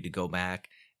opportunity to go back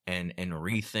and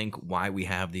rethink why we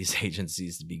have these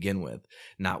agencies to begin with,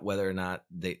 not whether or not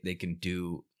they can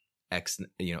do X,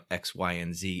 Y,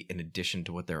 and Z in addition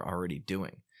to what they're already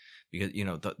doing. Because,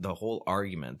 the whole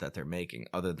argument that they're making,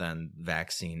 other than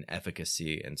vaccine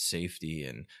efficacy and safety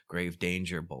and grave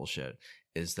danger bullshit,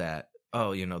 is that,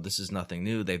 this is nothing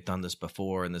new. They've done this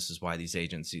before, and this is why these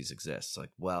agencies exist. It's like,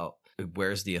 well,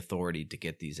 where's the authority to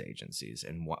get these agencies,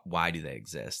 and why do they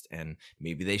exist? And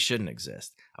maybe they shouldn't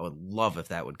exist. I would love if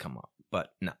that would come up,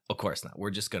 but no, of course not.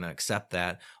 We're just going to accept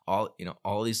that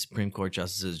all these Supreme Court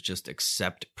justices just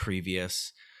accept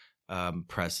previous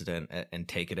precedent and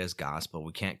take it as gospel.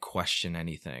 We can't question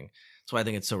anything. That's why I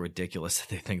think it's so ridiculous that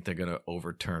they think they're going to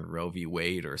overturn Roe v.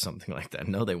 Wade or something like that.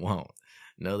 No, they won't.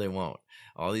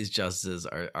 All these justices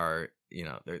are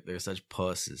they're such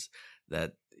pusses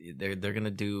that they're going to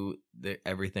do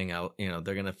everything else. They're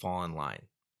going to fall in line.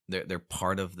 They're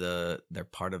part of the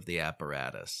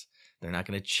apparatus. They're not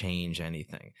going to change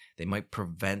anything. They might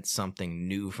prevent something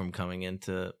new from coming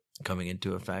into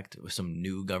effect with some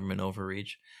new government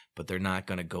overreach, but they're not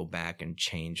going to go back and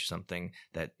change something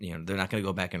that, they're not going to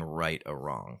go back and right a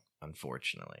wrong,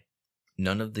 unfortunately.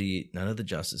 None of the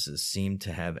justices seem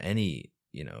to have any,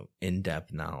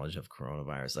 in-depth knowledge of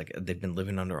coronavirus. Like they've been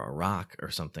living under a rock or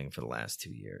something for the last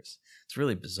 2 years. It's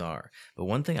really bizarre. But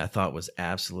one thing I thought was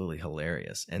absolutely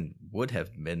hilarious and would have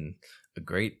been a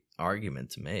great argument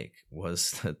to make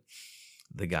was that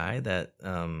the guy that,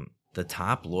 the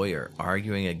top lawyer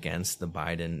arguing against the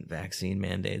Biden vaccine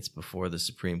mandates before the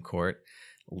Supreme Court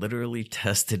literally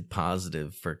tested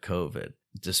positive for COVID.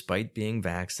 Despite being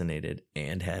vaccinated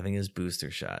and having his booster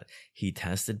shot, he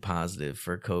tested positive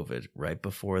for COVID right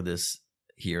before this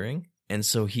hearing. And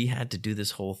so he had to do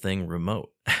this whole thing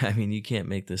remote. I mean, you can't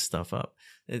make this stuff up.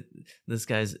 This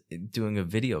guy's doing a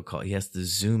video call. He has to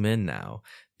zoom in now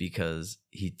because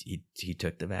he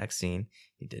took the vaccine.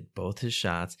 He did both his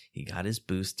shots. He got his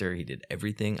booster. He did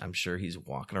everything. I'm sure he's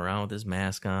walking around with his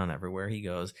mask on everywhere he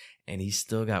goes. And he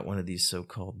still got one of these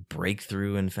so-called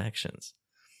breakthrough infections.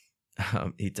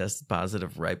 He tested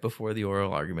positive right before the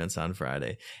oral arguments on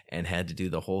Friday and had to do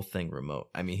the whole thing remote.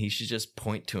 I mean, he should just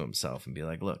point to himself and be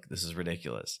like, look, this is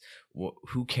ridiculous.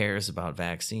 Who cares about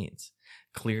vaccines?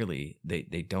 Clearly,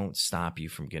 they don't stop you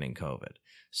from getting COVID.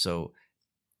 So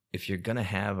if you're going to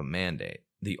have a mandate,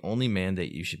 the only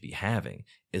mandate you should be having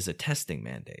is a testing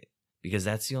mandate, because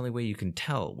that's the only way you can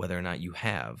tell whether or not you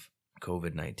have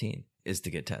COVID-19 is to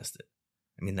get tested.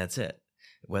 I mean, that's it.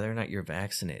 Whether or not you're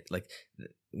vaccinated, like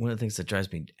one of the things that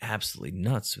drives me absolutely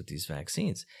nuts with these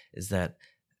vaccines is that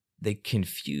they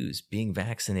confuse being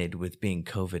vaccinated with being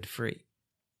COVID free.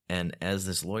 And as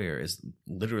this lawyer is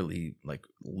literally like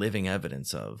living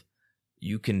evidence of,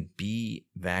 you can be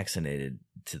vaccinated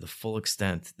to the full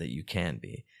extent that you can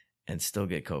be and still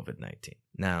get COVID-19.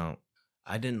 Now,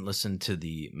 I didn't listen to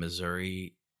the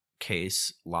Missouri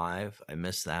case live. I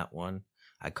missed that one.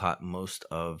 I caught most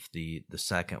of the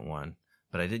second one.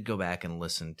 But I did go back and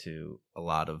listen to a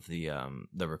lot of the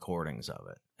recordings of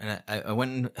it. And I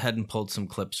went ahead and pulled some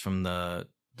clips from the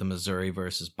Missouri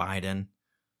versus Biden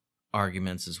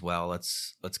arguments as well.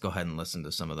 Let's go ahead and listen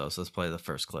to some of those. Let's play the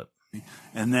first clip.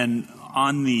 And then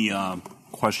on the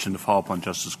question, to follow up on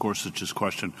Justice Gorsuch's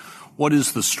question, what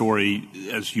is the story,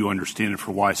 as you understand it,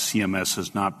 for why CMS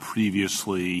has not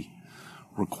previously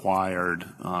required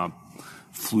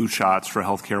flu shots for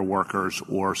healthcare workers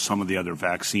or some of the other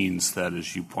vaccines that,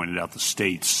 as you pointed out, the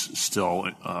states still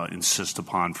insist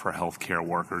upon for healthcare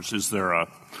workers? Is there a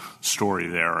story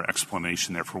there or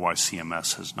explanation there for why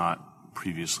CMS has not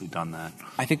previously done that?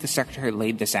 I think the Secretary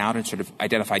laid this out and sort of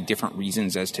identified different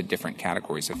reasons as to different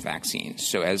categories of vaccines.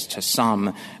 So as to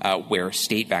some where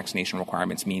state vaccination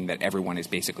requirements mean that everyone is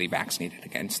basically vaccinated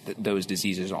against those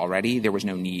diseases already, there was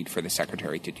no need for the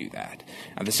Secretary to do that.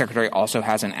 The Secretary also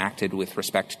hasn't acted with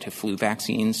respect to flu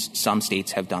vaccines. Some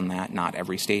states have done that. Not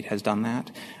every state has done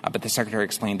that. But the Secretary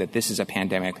explained that this is a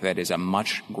pandemic that is a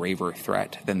much graver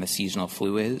threat than the seasonal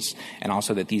flu is, and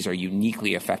also that these are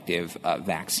uniquely effective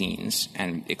vaccines,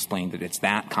 and explained that it's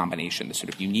that combination, the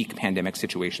sort of unique pandemic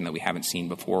situation that we haven't seen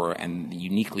before, and the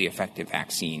uniquely effective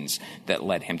vaccines that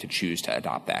led him to choose to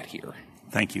adopt that here.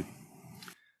 Thank you.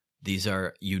 These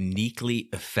are uniquely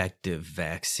effective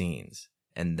vaccines,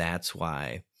 and that's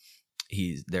why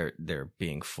they're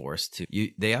being forced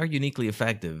to. They are uniquely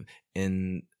effective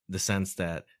in the sense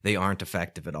that they aren't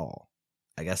effective at all.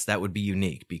 I guess that would be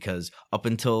unique, because up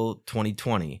until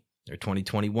 2020 or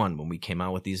 2021, when we came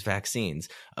out with these vaccines,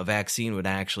 a vaccine would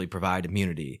actually provide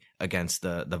immunity against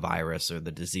the virus or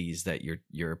the disease that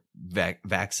you're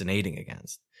vaccinating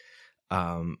against.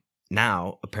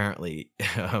 Now, apparently,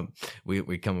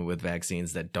 we come up with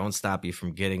vaccines that don't stop you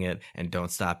from getting it and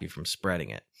don't stop you from spreading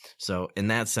it. So in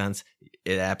that sense,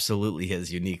 it absolutely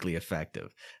is uniquely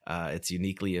effective. It's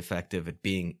uniquely effective at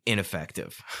being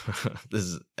ineffective. This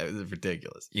is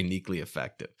ridiculous. Uniquely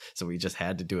effective. So we just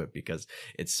had to do it because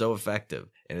it's so effective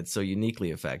and it's so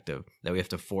uniquely effective that we have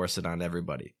to force it on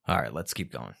everybody. All right, let's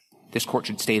keep going. This court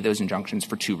should stay those injunctions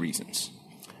for two reasons.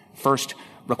 First,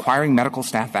 requiring medical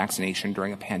staff vaccination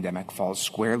during a pandemic falls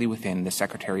squarely within the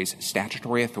Secretary's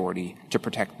statutory authority to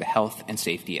protect the health and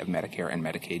safety of Medicare and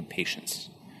Medicaid patients.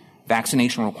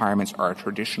 Vaccination requirements are a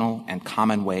traditional and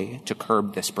common way to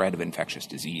curb the spread of infectious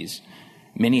disease.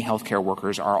 Many healthcare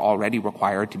workers are already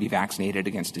required to be vaccinated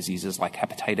against diseases like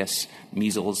hepatitis,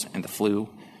 measles, and the flu.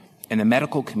 And the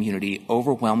medical community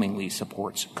overwhelmingly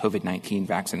supports COVID-19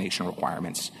 vaccination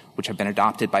requirements, which have been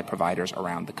adopted by providers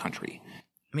around the country.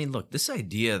 I mean, look, this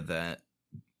idea that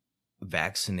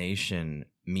vaccination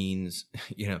means,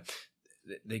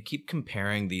 they keep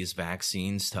comparing these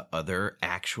vaccines to other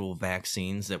actual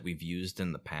vaccines that we've used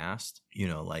in the past,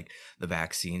 like the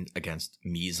vaccine against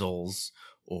measles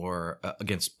or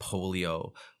against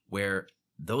polio, where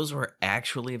those were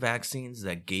actually vaccines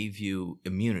that gave you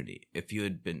immunity. If you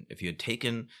had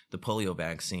taken the polio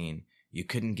vaccine, you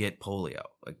couldn't get polio.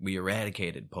 Like, we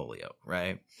eradicated polio,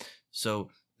 right? So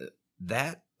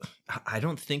that, I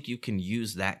don't think you can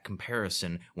use that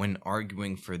comparison when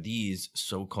arguing for these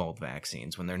so-called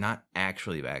vaccines, when they're not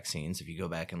actually vaccines. If you go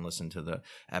back and listen to the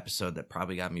episode that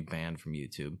probably got me banned from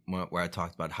YouTube, where I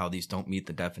talked about how these don't meet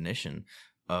the definition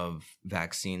of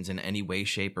vaccines in any way,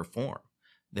 shape, or form.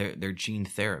 They're gene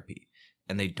therapy,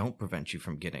 and they don't prevent you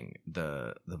from getting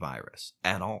the virus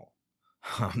at all.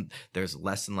 There's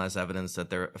less and less evidence that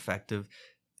they're effective,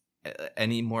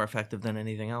 any more effective than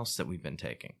anything else that we've been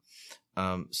taking.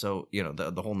 So,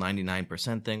 the whole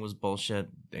 99% thing was bullshit.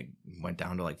 They went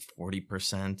down to like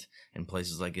 40% in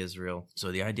places like Israel.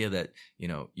 So the idea that,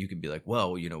 you could be like,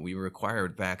 well, we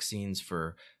required vaccines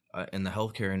for, in the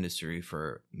healthcare industry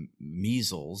for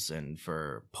measles and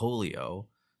for polio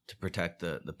to protect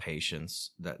the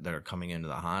patients that are coming into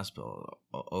the hospital.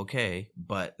 Okay.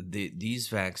 But these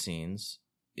vaccines,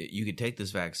 you could take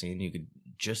this vaccine, you could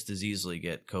just as easily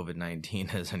get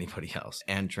COVID-19 as anybody else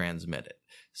and transmit it.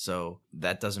 So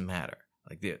that doesn't matter.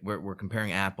 Like, we're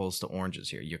comparing apples to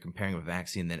oranges here. You're comparing a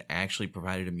vaccine that actually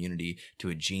provided immunity to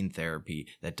a gene therapy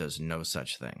that does no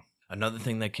such thing. Another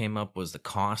thing that came up was the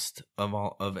cost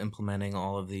of implementing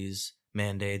all of these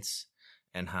mandates,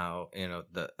 and how,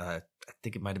 I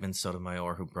think it might have been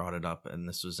Sotomayor who brought it up, and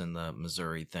this was in the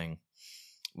Missouri thing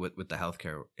with the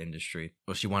healthcare industry.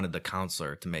 Well, she wanted the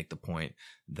counselor to make the point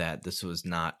that this was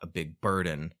not a big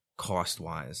burden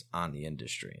cost-wise on the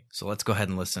industry. So let's go ahead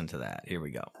and listen to that. Here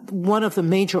we go. One of the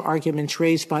major arguments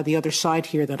raised by the other side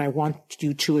here that I want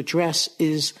you to address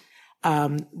is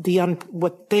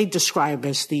what they describe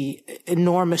as the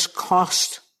enormous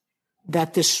cost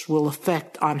that this will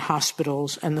affect on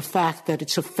hospitals, and the fact that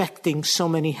it's affecting so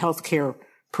many healthcare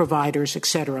providers, et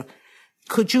cetera.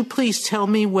 Could you please tell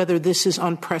me whether this is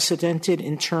unprecedented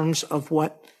in terms of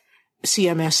what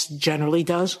CMS generally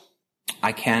does?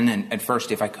 I can, and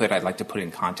first, if I could, I'd like to put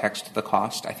in context the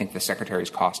cost. I think the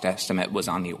Secretary's cost estimate was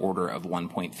on the order of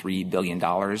 $1.3 billion,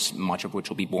 much of which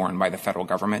will be borne by the federal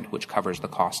government, which covers the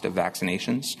cost of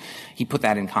vaccinations. He put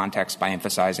that in context by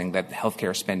emphasizing that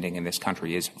healthcare spending in this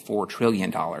country is $4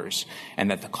 trillion,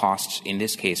 and that the costs in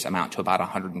this case amount to about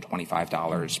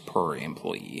 $125 per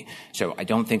employee. So I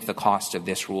don't think the costs of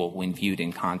this rule, when viewed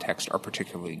in context, are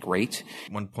particularly great.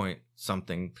 1 point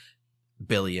something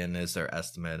billion is their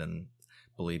estimate, and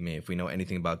believe me, if we know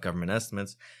anything about government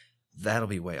estimates, that'll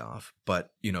be way off.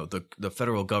 But, you know, the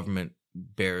federal government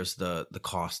bears the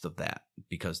cost of that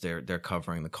because they're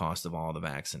covering the cost of all the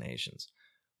vaccinations.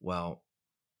 Well,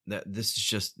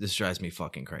 this drives me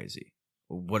fucking crazy.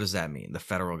 What does that mean? The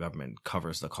federal government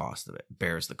covers the cost of it,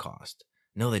 bears the cost.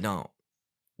 No, they don't.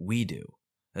 We do.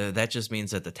 That just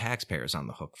means that the taxpayer's on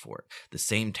the hook for it. The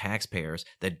same taxpayers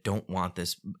that don't want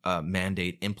this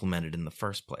mandate implemented in the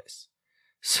first place.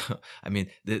 So, I mean,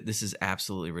 this is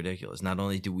absolutely ridiculous. Not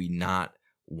only do we not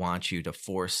want you to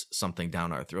force something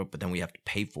down our throat, but then we have to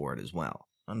pay for it as well.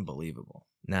 Unbelievable.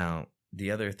 Now,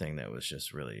 the other thing that was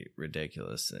just really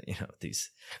ridiculous, you know, these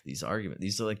arguments,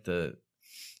 these are like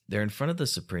they're in front of the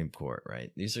Supreme Court,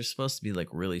 right? These are supposed to be like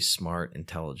really smart,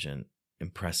 intelligent,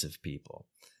 impressive people.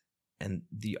 And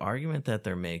the argument that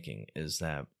they're making is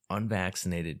that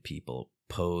unvaccinated people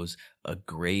pose a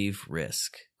grave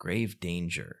risk, grave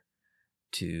danger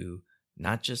to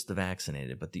not just the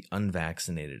vaccinated, but the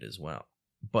unvaccinated as well.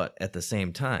 But at the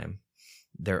same time,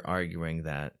 they're arguing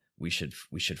that we should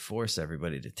force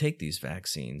everybody to take these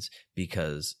vaccines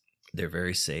because they're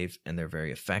very safe and they're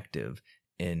very effective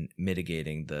in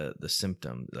mitigating the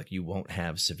symptom. Like, you won't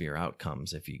have severe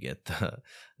outcomes if you get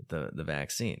the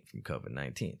vaccine from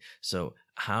COVID-19. So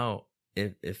how,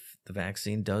 if the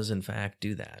vaccine does in fact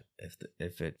do that,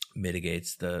 if it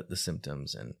mitigates the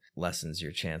symptoms and lessens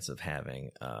your chance of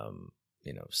having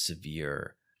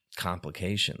severe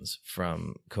complications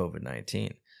from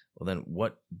COVID-19, well, then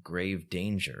what grave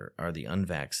danger are the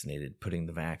unvaccinated putting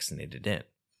the vaccinated in?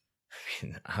 I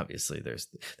mean, obviously there's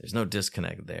no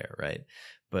disconnect there, right?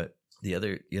 But the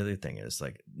other thing is,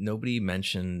 like, nobody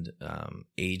mentioned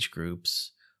age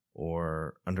groups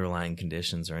or underlying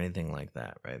conditions or anything like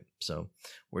that, right? So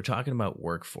we're talking about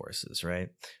workforces, right?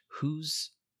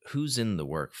 Who's in the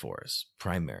workforce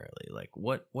primarily? Like,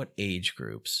 what age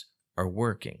groups are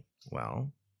working?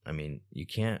 Well, I mean, you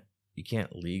can't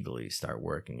legally start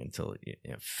working until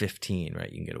 15,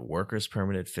 right? You can get a worker's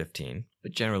permit at 15,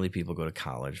 but generally people go to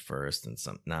college first, and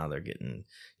now they're getting,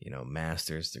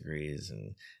 master's degrees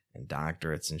and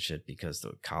doctorates and shit because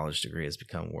the college degree has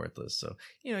become worthless. So,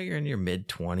 you're in your mid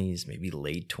 20s, maybe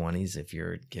late 20s if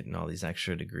you're getting all these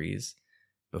extra degrees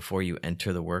before you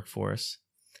enter the workforce.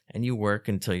 And you work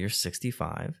until you're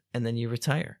 65, and then you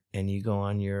retire and you go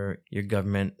on your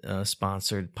government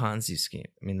sponsored Ponzi scheme.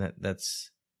 I mean,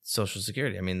 that's Social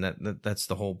Security. I mean, that's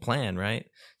the whole plan, right?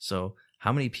 So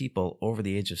how many people over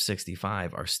the age of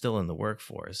 65 are still in the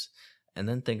workforce? And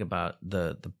then think about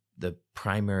the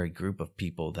primary group of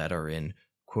people that are in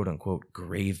quote unquote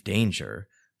grave danger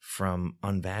from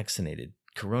unvaccinated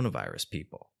coronavirus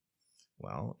people.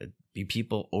 Well, it'd be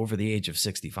people over the age of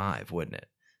 65, wouldn't it?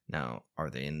 Now,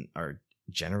 are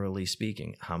generally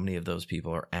speaking, how many of those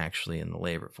people are actually in the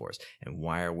labor force? And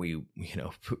why are we,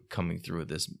 coming through with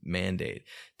this mandate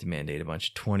to mandate a bunch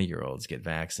of 20-year-olds get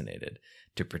vaccinated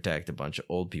to protect a bunch of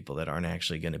old people that aren't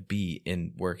actually going to be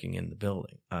working in the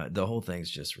building? The whole thing's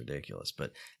just ridiculous.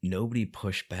 But nobody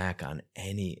pushed back on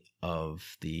any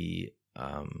of the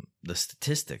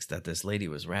statistics that this lady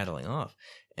was rattling off.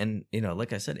 And,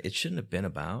 like I said, it shouldn't have been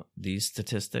about these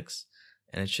statistics,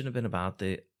 and it shouldn't have been about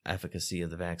the efficacy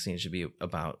of the vaccine. It should be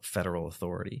about federal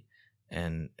authority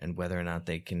and whether or not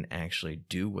they can actually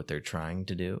do what they're trying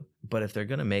to do. But if they're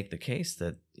going to make the case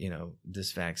that,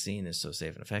 this vaccine is so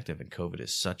safe and effective and COVID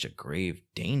is such a grave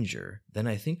danger, then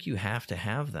I think you have to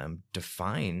have them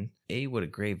define A, what a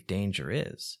grave danger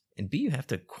is, and B, you have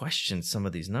to question some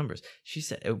of these numbers. She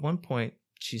said at one point,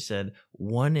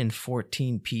 1 in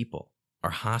 14 people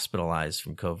are hospitalized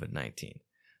from COVID-19.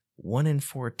 1 in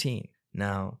 14.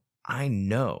 Now, I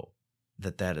know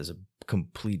that is a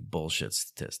complete bullshit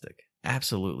statistic.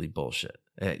 Absolutely bullshit.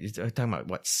 You're talking about,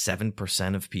 what,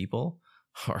 7% of people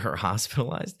are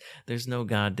hospitalized? There's no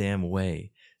goddamn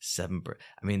way 7%.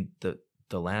 I mean,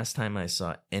 the last time I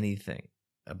saw anything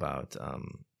about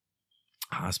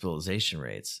hospitalization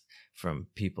rates from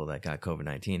people that got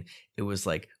COVID-19, it was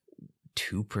like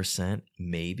 2%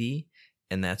 maybe.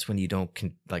 And that's when you don't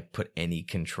put any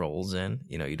controls in.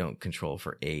 You don't control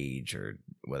for age or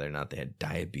whether or not they had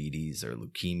diabetes or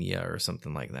leukemia or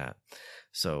something like that.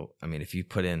 So, I mean, if you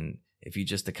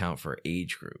just account for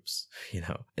age groups,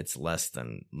 it's less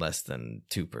than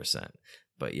 2%.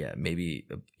 But yeah, maybe,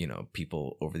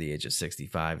 people over the age of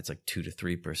 65, it's like 2 to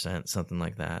 3%, something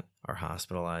like that, are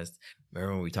hospitalized.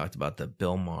 Remember when we talked about the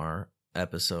Bill Maher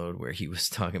episode where he was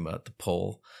talking about the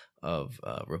poll of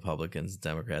Republicans,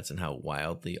 Democrats, and how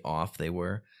wildly off they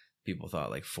were? People thought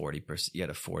like 40%, you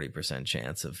had a 40%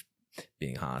 chance of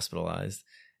being hospitalized.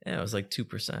 And it was like 2%.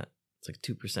 It's like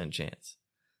 2% chance.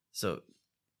 So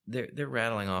they're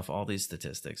rattling off all these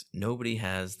statistics. Nobody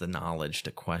has the knowledge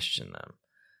to question them.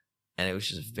 And it was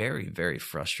just very, very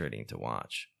frustrating to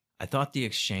watch. I thought the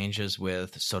exchanges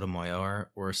with Sotomayor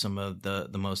were some of the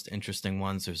most interesting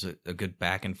ones. There's a good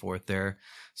back and forth there.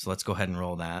 So let's go ahead and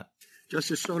roll that.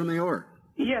 Justice Sotomayor.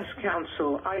 Yes,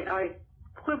 counsel. I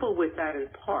quibble with that in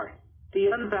part. The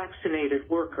unvaccinated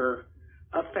worker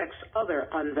affects other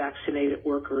unvaccinated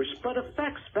workers, but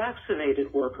affects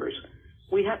vaccinated workers.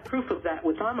 We have proof of that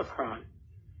with Omicron.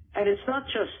 And it's not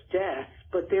just death,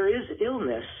 but there is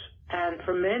illness. And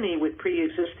for many with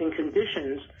pre-existing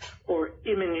conditions or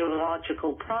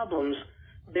immunological problems,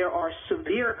 there are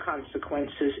severe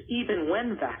consequences even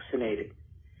when vaccinated.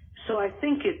 So I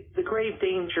think the grave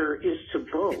danger is to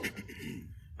both.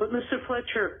 But Mr.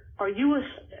 Fletcher,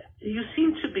 you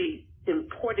seem to be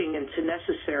importing into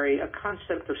necessary a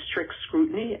concept of strict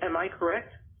scrutiny. Am I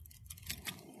correct?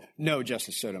 No,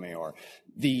 Justice Sotomayor.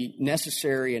 The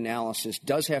necessary analysis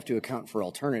does have to account for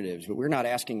alternatives, but we're not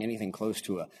asking anything close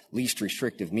to a least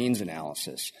restrictive means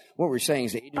analysis. What we're saying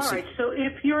is the agency... All right, so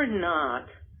if you're not,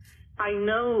 I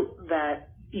know that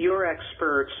your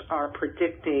experts are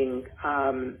predicting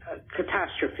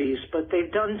catastrophes, but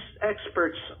they've done,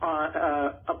 experts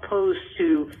opposed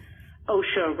to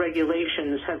OSHA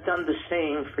regulations have done the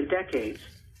same for decades.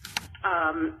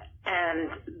 And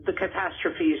the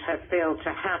catastrophes have failed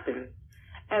to happen.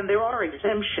 And there are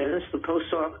exemptions. The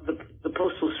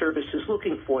Postal Service is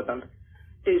looking for them,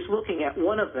 is looking at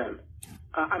one of them.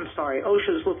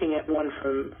 OSHA is looking at one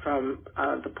from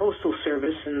the Postal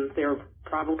Service, and there are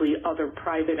probably other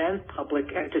private and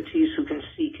public entities who can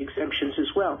seek exemptions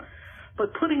as well.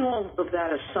 But putting all of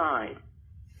that aside,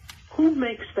 who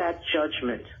makes that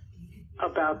judgment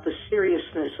about the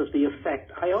seriousness of the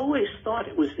effect? I always thought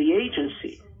it was the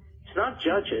agency. It's not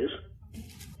judges,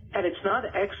 and it's not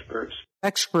experts.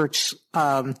 Experts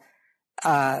have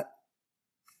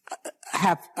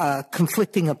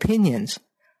conflicting opinions.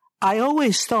 I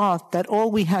always thought that all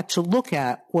we had to look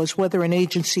at was whether an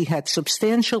agency had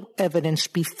substantial evidence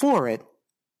before it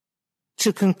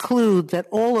to conclude that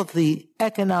all of the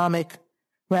economic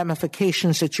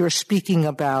ramifications that you're speaking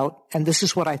about, and this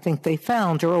is what I think they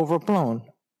found, are overblown.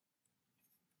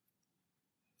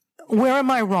 Where am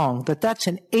I wrong? That's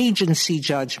an agency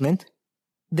judgment.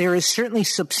 There is certainly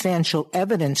substantial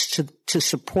evidence to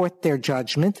support their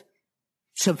judgment.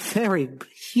 It's a very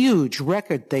huge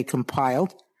record they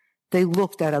compiled. They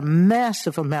looked at a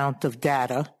massive amount of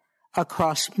data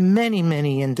across many,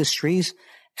 many industries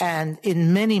and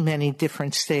in many, many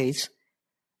different states.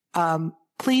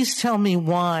 Please tell me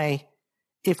why,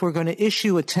 if we're going to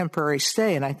issue a temporary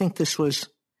stay, and I think this was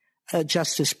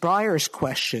Justice Breyer's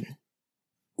question,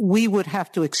 we would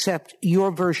have to accept your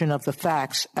version of the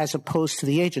facts as opposed to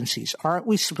the agencies. Aren't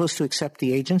we supposed to accept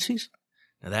the agencies?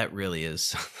 Now that really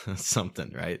is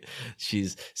something, right?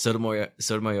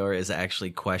 Sotomayor is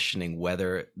actually questioning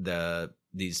whether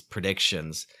these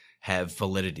predictions have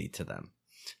validity to them.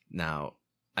 Now,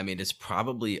 I mean, it's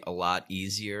probably a lot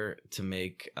easier to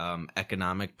make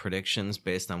economic predictions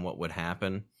based on what would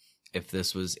happen if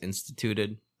this was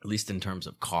instituted, at least in terms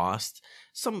of cost.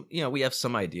 We have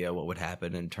some idea what would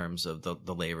happen in terms of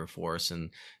the labor force and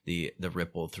the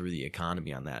ripple through the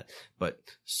economy on that. But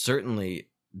certainly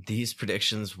these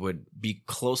predictions would be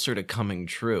closer to coming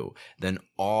true than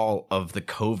all of the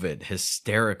COVID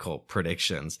hysterical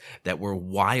predictions that were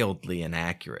wildly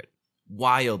inaccurate.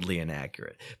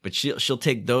 But she'll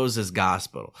take those as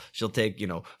gospel. She'll take,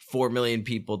 4 million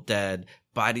people dead,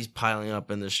 bodies piling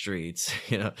up in the streets,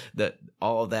 that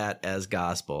all of that as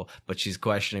gospel, but she's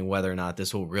questioning whether or not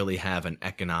this will really have an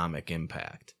economic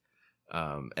impact,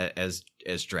 as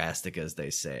drastic as they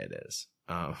say it is.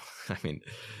 I mean,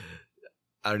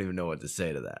 I don't even know what to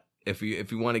say to that. If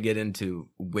you want to get into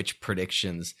which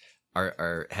predictions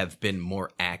have been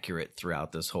more accurate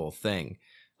throughout this whole thing,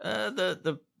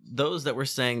 those that were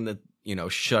saying that,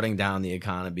 shutting down the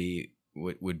economy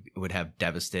would have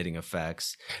devastating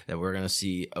effects, that we're going to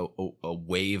see a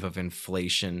wave of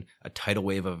inflation, a tidal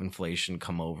wave of inflation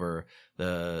come over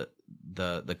the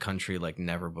country like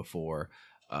never before.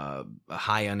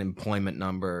 High unemployment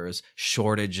numbers,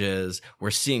 shortages.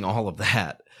 We're seeing all of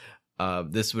that.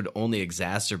 This would only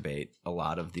exacerbate a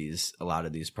lot of these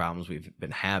problems we've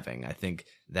been having. I think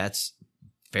that's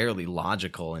fairly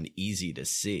logical and easy to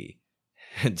see.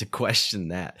 And to question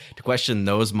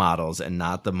those models and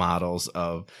not the models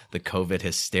of the COVID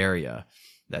hysteria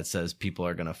that says people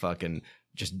are going to fucking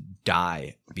just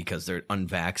die because they're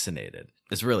unvaccinated.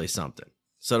 It's really something.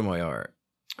 Sotomayor,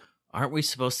 aren't we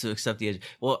supposed to accept the agency?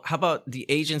 Well, how about the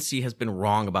agency has been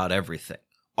wrong about everything?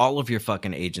 All of your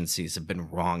fucking agencies have been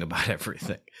wrong about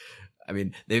everything. I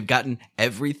mean, they've gotten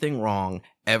everything wrong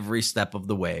every step of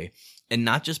the way, and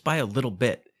not just by a little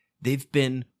bit. They've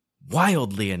been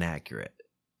wildly inaccurate,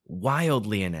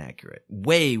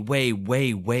 way, way,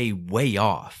 way, way, way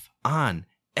off on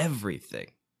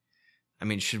everything. I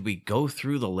mean, should we go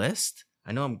through the list?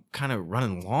 I know I'm kind of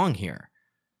running long here,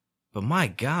 but my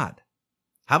God,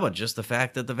 how about just the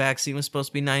fact that the vaccine was supposed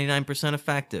to be 99%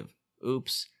 effective?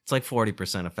 Oops. It's like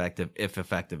 40% effective, if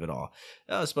effective at all.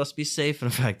 Oh, it's supposed to be safe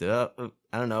and effective.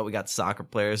 I don't know. We got soccer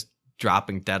players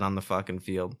dropping dead on the fucking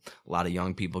field. A lot of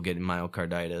young people getting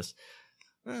myocarditis.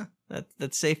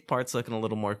 That safe part's looking a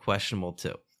little more questionable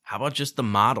too. How about just the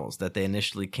models that they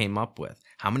initially came up with?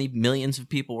 How many millions of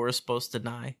people were supposed to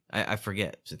die? I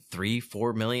forget. Was it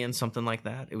 3-4 million, something like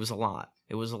that? It was a lot.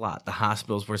 The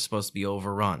hospitals were supposed to be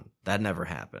overrun. That never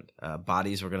happened.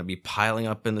 Bodies were going to be piling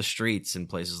up in the streets in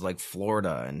places like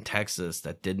Florida and Texas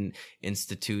that didn't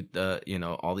institute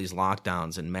all these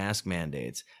lockdowns and mask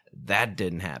mandates. That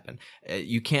didn't happen.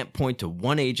 You can't point to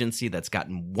one agency that's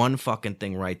gotten one fucking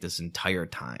thing right this entire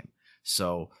time.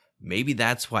 So maybe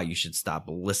that's why you should stop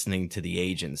listening to the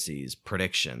agencies'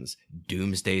 predictions,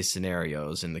 doomsday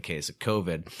scenarios in the case of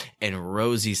COVID, and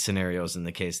rosy scenarios in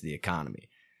the case of the economy.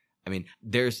 I mean,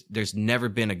 there's never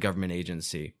been a government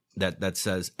agency that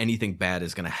says anything bad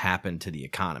is going to happen to the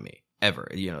economy ever.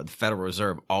 The Federal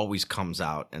Reserve always comes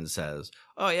out and says,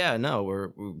 "Oh yeah,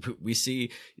 no, we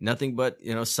see nothing but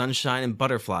sunshine and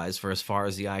butterflies for as far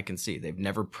as the eye can see." They've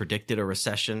never predicted a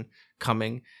recession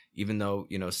coming, even though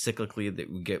cyclically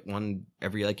that we get one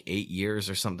every like 8 years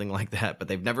or something like that. But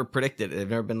they've never predicted it. They've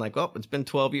never been like, "Oh, it's been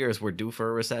 12 years, we're due for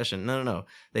a recession." No.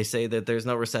 They say that there's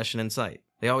no recession in sight.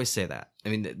 They always say that. I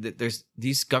mean, there's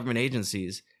these government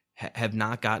agencies have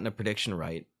not gotten a prediction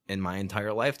right in my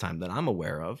entire lifetime that I'm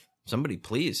aware of. Somebody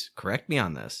please correct me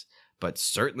on this. But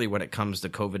certainly when it comes to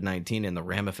COVID-19 and the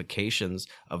ramifications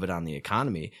of it on the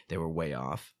economy, they were way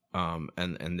off.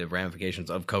 And the ramifications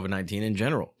of COVID-19 in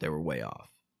general, they were way off.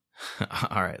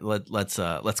 All right,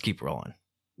 let's keep rolling.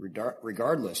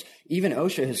 Regardless, even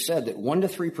OSHA has said that 1 to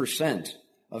 3%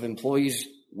 of employees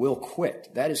will quit.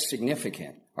 That is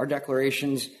significant. Our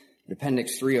declarations,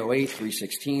 Appendix 308,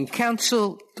 316.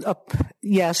 Counsel,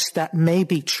 yes, that may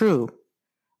be true,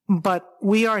 but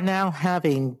we are now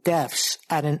having deaths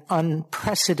at an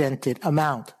unprecedented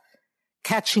amount.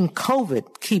 Catching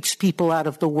COVID keeps people out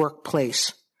of the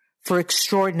workplace for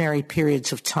extraordinary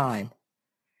periods of time.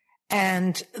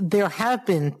 And there have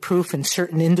been proof in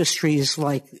certain industries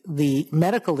like the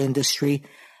medical industry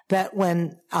that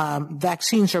when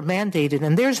vaccines are mandated,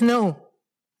 and there's no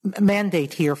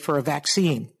mandate here for a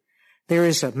vaccine. There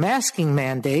is a masking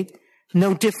mandate,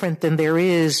 no different than there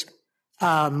is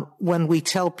when we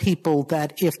tell people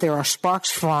that if there are sparks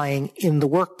flying in the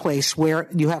workplace where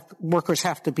workers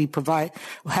have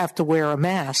to wear a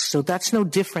mask. So that's no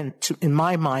different in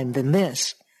my mind than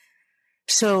this.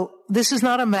 So this is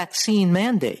not a vaccine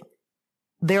mandate.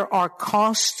 There are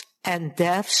costs and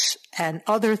deaths and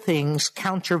other things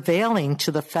countervailing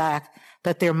to the fact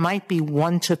that there might be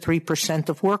 1 to 3%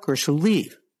 of workers who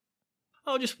leave.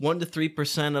 Oh, just 1 to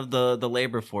 3% of the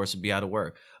labor force would be out of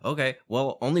work. Okay,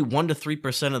 well, only 1 to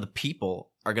 3% of the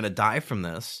people are going to die from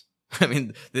this. I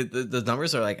mean, the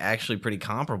numbers are like actually pretty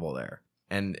comparable there.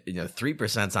 And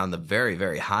 3%'s on the very,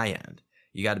 very high end.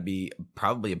 You got to be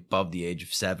probably above the age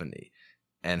of 70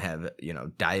 and have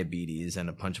diabetes and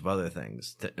a bunch of other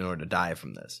things in order to die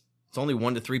from this. It's only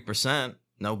 1 to 3%.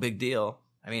 No big deal.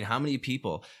 I mean, how many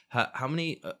people, how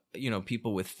many,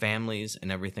 people with families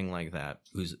and everything like that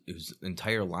whose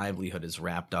entire livelihood is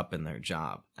wrapped up in their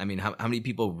job? I mean, how many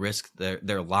people risk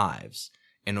their lives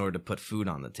in order to put food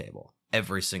on the table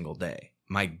every single day?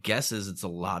 My guess is it's a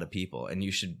lot of people, and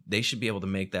they should be able to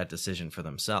make that decision for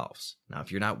themselves. Now,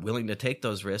 if you're not willing to take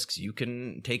those risks, you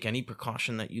can take any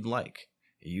precaution that you'd like.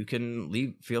 You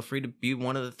can feel free to be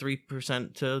 1 of the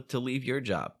 3% to leave your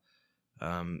job.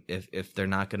 If they're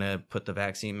not going to put the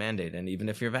vaccine mandate, and even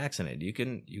if you're vaccinated, you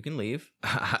can leave.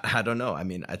 I don't know. I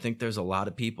mean, I think there's a lot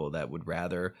of people that would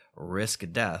rather risk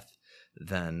death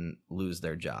than lose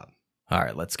their job. All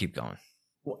right, let's keep going.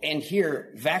 Well, and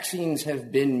here, vaccines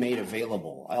have been made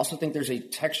available. I also think there's a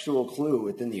textual clue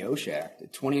within the OSHA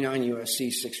Act, 29 U.S.C.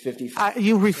 650.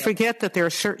 You forget that there are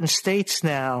certain states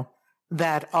now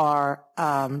that are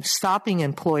stopping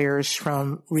employers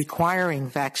from requiring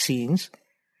vaccines.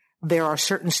 There are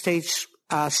certain states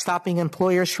stopping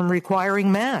employers from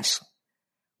requiring masks.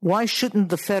 Why shouldn't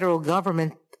the federal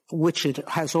government, which it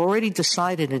has already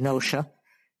decided in OSHA,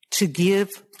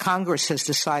 Congress has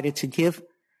decided to give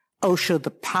OSHA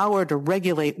the power to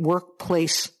regulate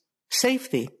workplace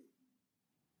safety,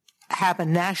 have a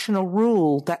national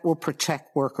rule that will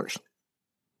protect workers?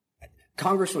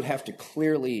 Congress would have to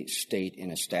clearly state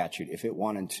in a statute if it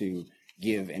wanted to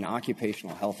give an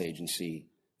occupational health agency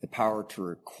the power to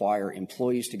require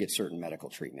employees to get certain medical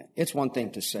treatment. It's one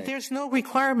thing to say. There's no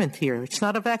requirement here. It's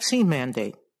not a vaccine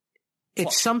mandate.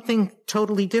 It's something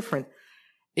totally different.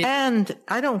 And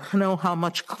I don't know how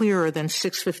much clearer than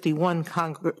 651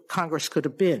 Congress could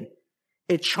have been.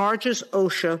 It charges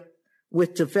OSHA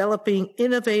with developing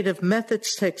innovative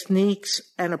methods, techniques,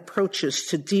 and approaches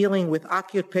to dealing with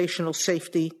occupational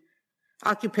safety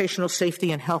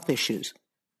and health issues.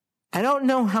 I don't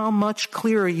know how much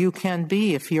clearer you can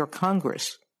be if you're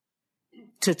Congress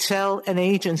to tell an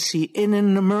agency in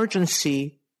an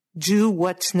emergency, do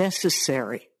what's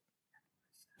necessary.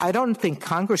 I don't think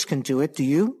Congress can do it. Do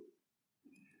you?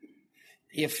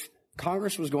 If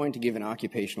Congress was going to give an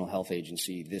occupational health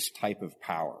agency this type of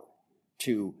power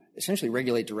to essentially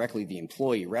regulate directly the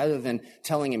employee, rather than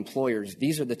telling employers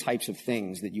these are the types of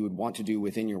things that you would want to do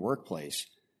within your workplace,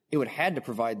 it would have had to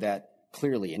provide that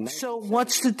clearly. So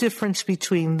what's the difference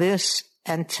between this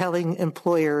and telling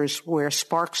employers where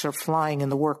sparks are flying in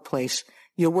the workplace,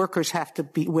 your workers have to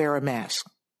wear a mask?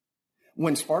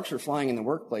 When sparks are flying in the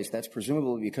workplace, that's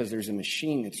presumably because there's a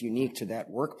machine that's unique to that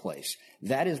workplace.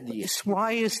 That is the...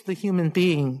 Why is the human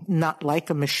being not like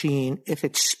a machine if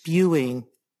it's spewing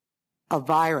a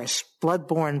virus,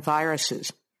 bloodborne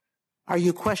viruses? Are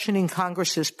you questioning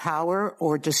Congress's power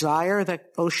or desire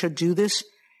that OSHA do this?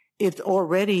 It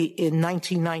already in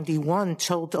 1991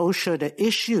 told OSHA to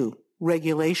issue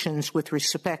regulations with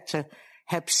respect to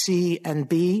Hep C and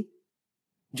B.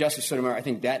 Justice Sotomayor, I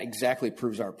think that exactly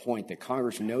proves our point, that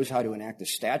Congress knows how to enact a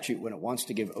statute when it wants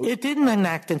to give OSHA. It didn't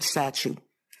enact a statute.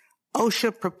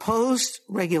 OSHA proposed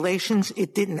regulations.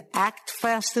 It didn't act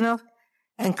fast enough,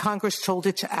 and Congress told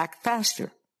it to act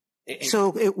faster.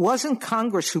 So it wasn't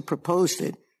Congress who proposed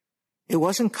it. It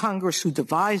wasn't Congress who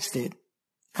devised it.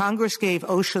 Congress gave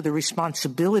OSHA the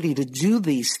responsibility to do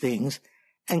these things,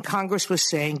 and Congress was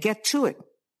saying, get to it.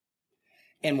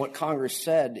 And what Congress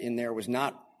said in there was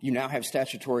not, you now have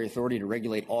statutory authority to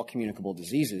regulate all communicable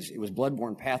diseases. It was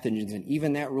bloodborne pathogens, and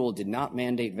even that rule did not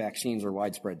mandate vaccines or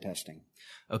widespread testing.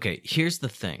 Okay, here's the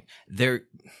thing.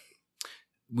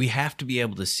 We have to be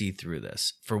able to see through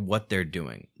this for what they're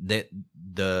doing.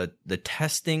 The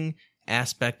testing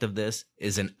aspect of this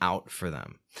is an out for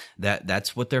them.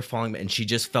 That's what they're falling, and she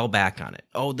just fell back on it.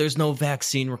 Oh, there's no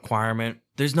vaccine requirement.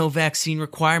 There's no vaccine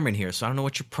requirement here, so I don't know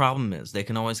what your problem is. They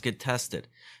can always get tested.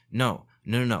 No.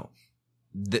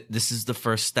 This is the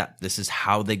first step. This is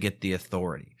how they get the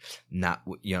authority. Not,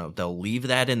 they'll leave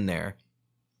that in there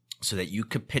so that you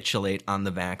capitulate on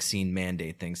the vaccine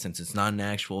mandate thing, since it's not an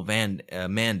actual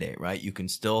mandate, right? You can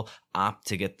still opt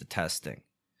to get the testing.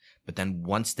 But then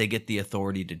once they get the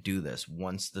authority to do this,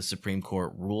 once the Supreme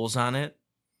Court rules on it,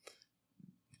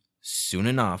 soon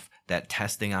enough, that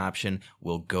testing option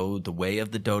will go the way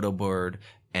of the dodo bird,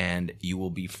 and you will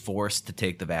be forced to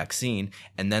take the vaccine.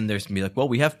 And then there's going to be like, well,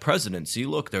 we have precedent. See,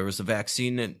 look, there was a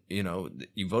vaccine and,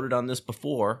 you voted on this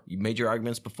before. You made your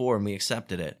arguments before and we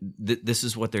accepted it. This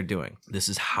is what they're doing. This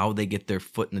is how they get their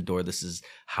foot in the door. This is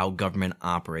how government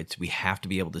operates. We have to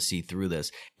be able to see through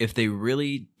this. If they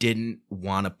really didn't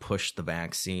want to push the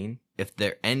vaccine, if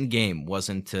their end game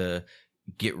wasn't to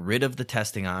get rid of the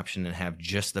testing option and have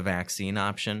just the vaccine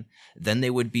option, then they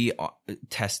would be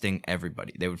testing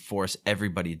everybody. They would force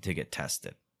everybody to get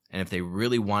tested. And if they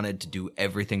really wanted to do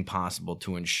everything possible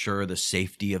to ensure the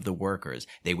safety of the workers,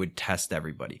 they would test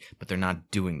everybody. But they're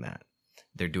not doing that.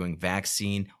 They're doing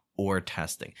vaccine or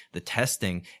testing. The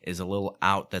testing is a little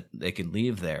out that they can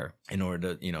leave there in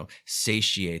order to,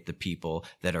 satiate the people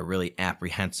that are really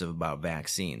apprehensive about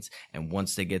vaccines. And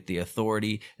once they get the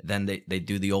authority, then they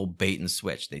do the old bait and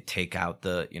switch. They take out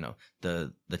the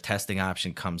testing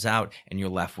option comes out and you're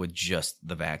left with just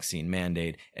the vaccine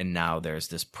mandate. And now there's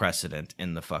this precedent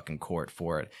in the fucking court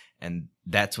for it. And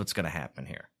that's what's going to happen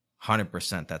here.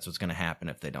 100% that's what's going to happen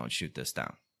if they don't shoot this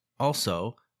down.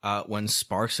 Also, when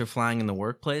sparks are flying in the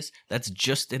workplace, that's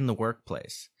just in the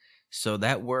workplace. So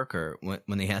that worker,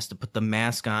 when he has to put the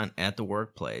mask on at the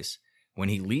workplace, when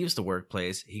he leaves the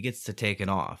workplace, he gets to take it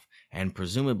off. And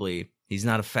presumably, he's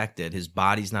not affected. His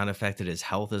body's not affected. His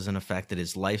health isn't affected.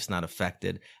 His life's not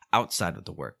affected outside of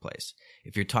the workplace.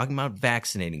 If you're talking about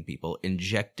vaccinating people,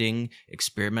 injecting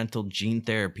experimental gene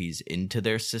therapies into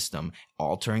their system,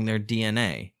 altering their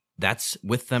DNA, that's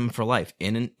with them for life,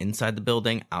 inside the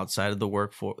building, outside of the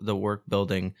work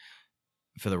building,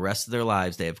 for the rest of their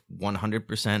lives. They have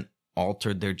 100%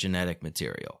 altered their genetic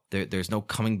material. There's no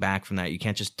coming back from that. You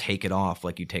can't just take it off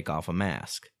like you take off a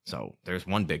mask. So there's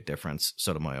one big difference,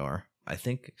 Sotomayor. I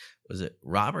think, was it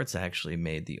Roberts actually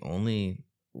made the only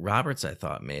Roberts, I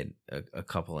thought, made a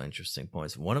couple interesting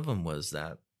points. One of them was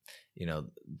that, you know,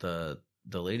 the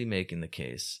lady making the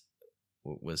case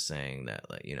was saying that,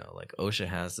 like, you know, like OSHA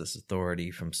has this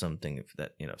authority from something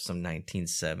that, you know, some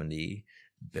 1970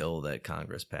 bill that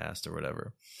Congress passed or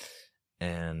whatever,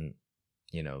 and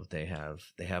you know they have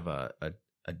a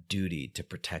duty to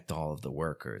protect all of the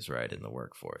workers, right, in the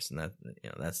workforce, and that, you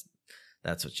know,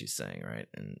 that's what she's saying, right,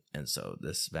 and so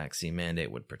this vaccine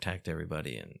mandate would protect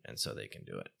everybody, and so they can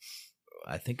do it.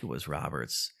 I think it was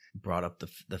Roberts brought up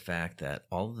the fact that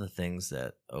all of the things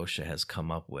that OSHA has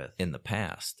come up with in the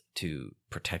past to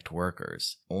protect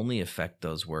workers only affect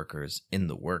those workers in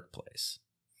the workplace,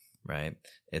 right?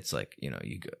 It's like, you know,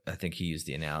 I think he used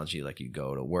the analogy like you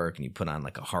go to work and you put on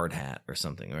like a hard hat or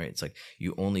something, right? It's like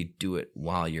you only do it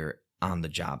while you're on the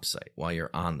job site, while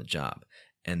you're on the job.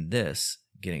 And this,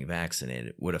 getting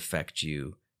vaccinated, would affect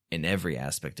you in every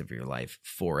aspect of your life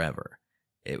forever.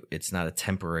 It's not a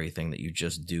temporary thing that you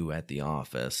just do at the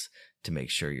office to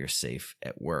make sure you're safe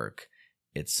at work.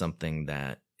 It's something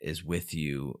that is with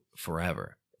you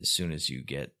forever as soon as you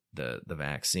get the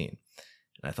vaccine.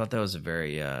 And I thought that was a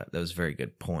very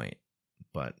good point,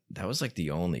 but that was like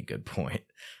the only good point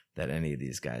that any of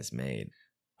these guys made.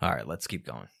 All right, let's keep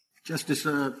going. Justice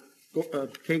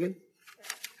Kagan?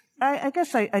 I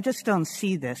guess I just don't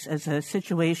see this as a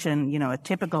situation, you know, a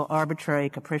typical arbitrary,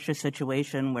 capricious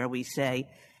situation where we say,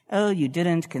 oh, you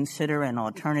didn't consider an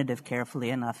alternative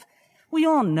carefully enough. We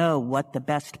all know what the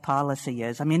best policy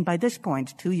is. I mean, by this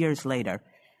point, 2 years later,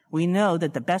 we know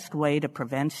that the best way to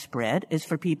prevent spread is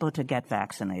for people to get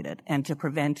vaccinated, and to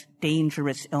prevent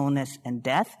dangerous illness and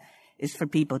death is for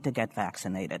people to get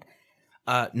vaccinated.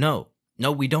 No,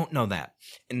 we don't know that.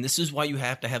 And this is why you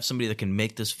have to have somebody that can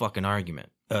make this fucking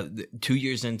argument. 2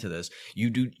 years into this, you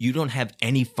don't have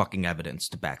any fucking evidence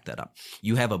to back that up.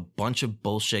 You have a bunch of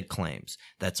bullshit claims.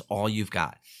 That's all you've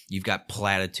got. You've got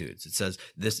platitudes. It says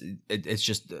this. It's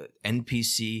just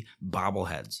NPC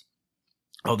bobbleheads.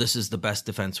 Oh, this is the best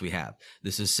defense we have.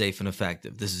 This is safe and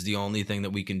effective. This is the only thing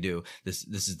that we can do. This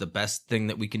is the best thing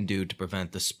that we can do to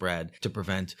prevent the spread, to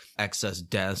prevent excess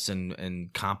deaths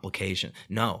and complication.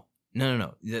 No.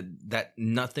 That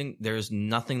nothing. There's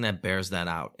nothing that bears that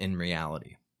out in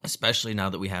reality, especially now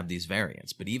that we have these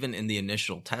variants. But even in the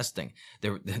initial testing,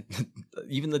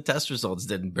 even the test results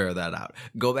didn't bear that out.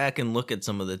 Go back and look at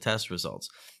some of the test results,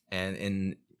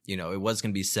 and you know, it was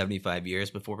going to be 75 years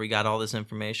before we got all this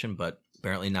information, but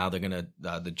apparently now they're going to,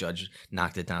 the judge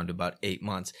knocked it down to about 8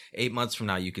 months. 8 months from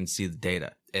now, you can see the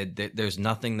data. There's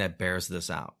nothing that bears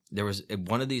this out. There was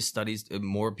one of these studies,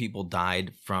 more people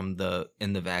died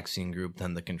in the vaccine group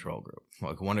than the control group.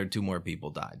 Like 1 or 2 more people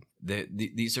died.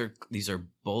 These are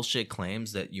bullshit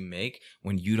claims that you make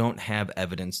when you don't have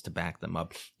evidence to back them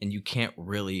up, and you can't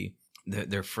really.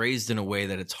 They're phrased in a way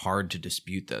that it's hard to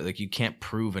dispute, though. Like, you can't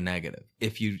prove a negative.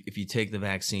 If you take the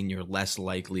vaccine, you're less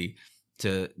likely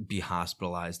to be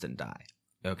hospitalized and die.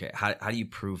 Okay, how do you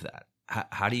prove that?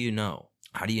 How do you know?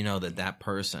 How do you know that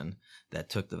person that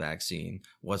took the vaccine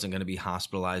wasn't going to be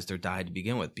hospitalized or die to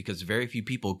begin with? Because very few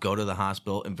people go to the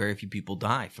hospital and very few people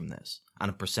die from this on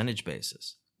a percentage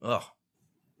basis. Ugh.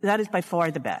 That is by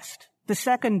far the best. The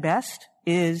second best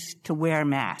is to wear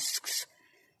masks.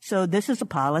 So this is a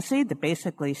policy that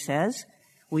basically says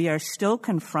we are still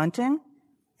confronting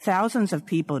thousands of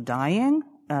people dying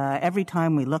every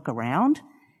time we look around.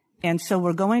 And so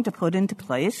we're going to put into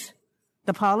place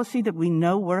the policy that we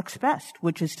know works best,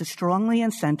 which is to strongly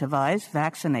incentivize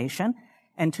vaccination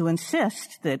and to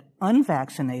insist that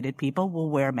unvaccinated people will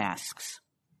wear masks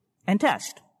and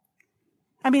test.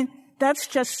 I mean, that's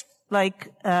just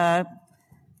like, why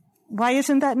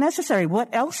isn't that necessary? What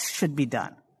else should be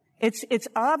done? It's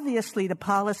obviously the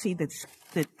policy that's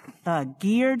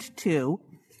geared to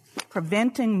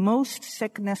preventing most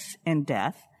sickness and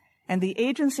death, and the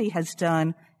agency has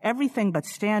done everything but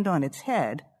stand on its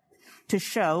head to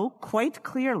show quite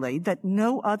clearly that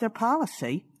no other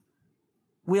policy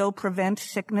will prevent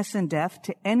sickness and death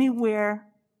to anywhere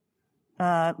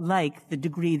like the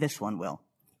degree this one will.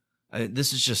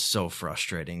 This is just so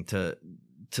frustrating to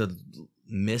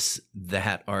miss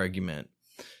that argument,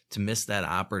 to miss that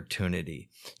opportunity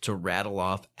to rattle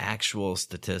off actual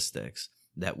statistics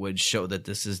that would show that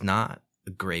this is not a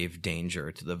grave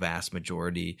danger to the vast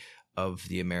majority of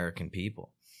the American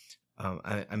people.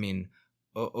 I mean,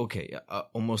 okay,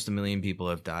 almost 1 million people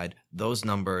have died. Those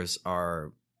numbers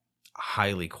are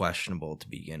highly questionable to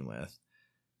begin with,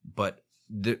 but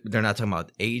they're not talking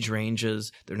about age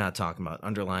ranges. They're not talking about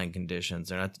underlying conditions.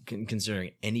 They're not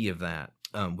considering any of that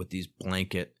with these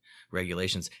blanket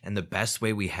regulations. And the best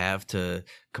way we have to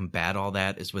combat all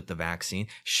that is with the vaccine.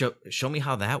 Show me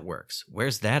how that works.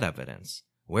 Where's that evidence?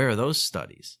 Where are those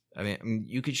studies? I mean,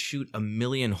 you could shoot a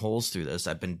million holes through this.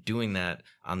 I've been doing that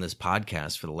on this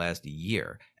podcast for the last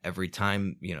year. Every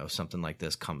time, something like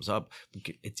this comes up,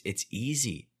 it's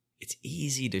easy. It's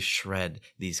easy to shred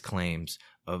these claims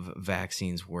of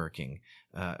vaccines working,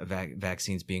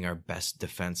 vaccines being our best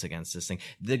defense against this thing.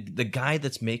 The guy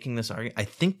that's making this argument, I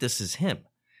think this is him.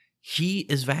 He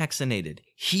is vaccinated.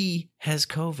 He has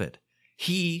COVID.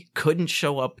 He couldn't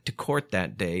show up to court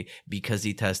that day because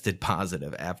he tested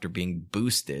positive after being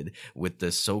boosted with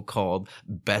the so-called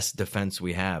best defense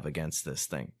we have against this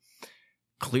thing.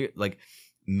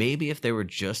 Maybe if they were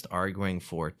just arguing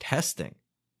for testing,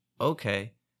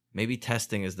 okay, maybe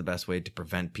testing is the best way to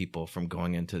prevent people from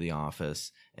going into the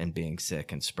office and being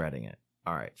sick and spreading it.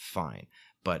 All right, fine.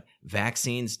 But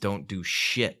vaccines don't do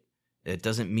shit. It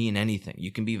doesn't mean anything.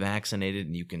 You can be vaccinated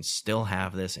and you can still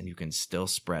have this and you can still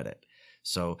spread it.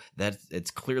 So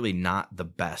it's clearly not the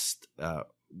best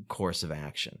course of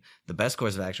action. The best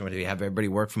course of action would be have everybody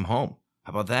work from home.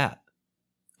 How about that?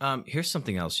 Here's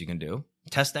something else you can do.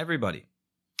 Test everybody.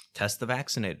 Test the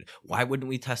vaccinated. Why wouldn't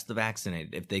we test the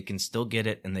vaccinated if they can still get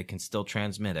it and they can still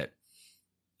transmit it,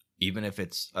 even if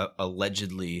it's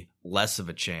allegedly less of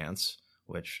a chance,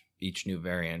 which each new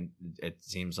variant, it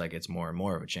seems like it's more and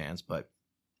more of a chance, but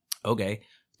okay,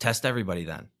 test everybody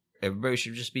then. Everybody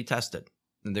should just be tested.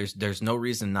 There's no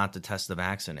reason not to test the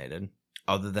vaccinated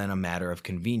other than a matter of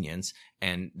convenience,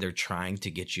 and they're trying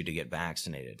to get you to get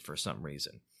vaccinated for some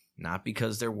reason. Not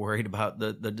because they're worried about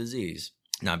the disease,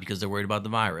 not because they're worried about the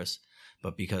virus,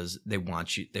 but because they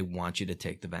want you to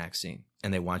take the vaccine.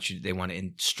 And they want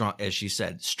to, as she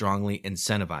said, strongly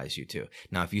incentivize you to.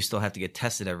 Now, if you still have to get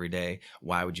tested every day,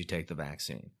 why would you take the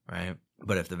vaccine, right?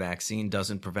 But if the vaccine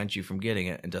doesn't prevent you from getting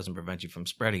it and doesn't prevent you from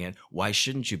spreading it, why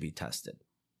shouldn't you be tested?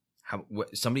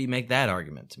 Somebody make that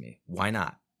argument to me. Why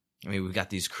not? I mean, we've got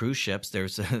these cruise ships.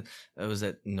 One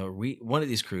of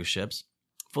these cruise ships,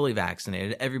 fully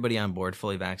vaccinated, everybody on board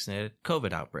fully vaccinated,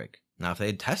 COVID outbreak. Now, if they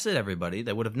had tested everybody,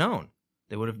 they would have known.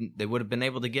 They would have been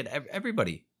able to get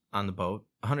everybody on the boat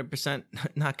 100%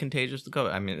 not contagious to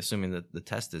COVID. I mean, assuming that the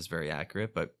test is very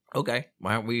accurate, but okay,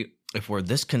 why aren't we? If we're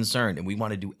this concerned and we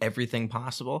want to do everything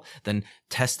possible, then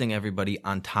testing everybody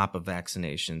on top of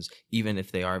vaccinations, even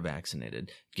if they are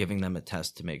vaccinated, giving them a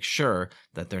test to make sure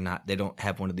that they don't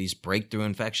have one of these breakthrough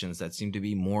infections that seem to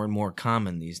be more and more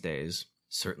common these days.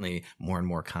 Certainly more and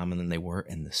more common than they were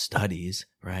in the studies,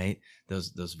 right?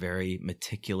 Those very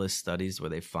meticulous studies where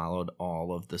they followed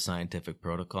all of the scientific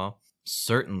protocol.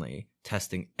 Certainly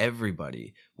testing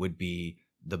everybody would be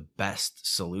the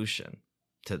best solution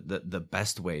to the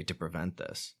best way to prevent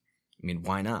this. I mean,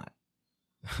 why not?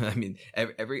 I mean,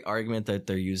 every argument that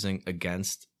they're using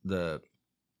against the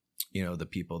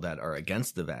people that are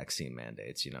against the vaccine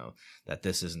mandates, that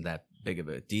this isn't that big of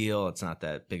a deal. It's not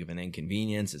that big of an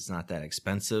inconvenience. It's not that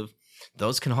expensive.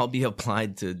 Those can all be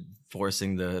applied to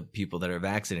forcing the people that are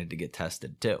vaccinated to get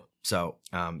tested too. So,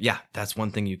 that's one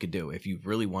thing you could do if you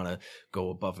really want to go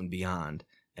above and beyond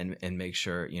and make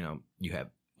sure, you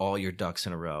have all your ducks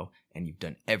in a row and you've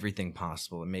done everything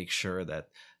possible and make sure that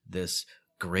this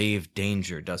grave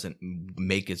danger doesn't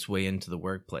make its way into the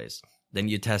workplace. Then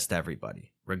you test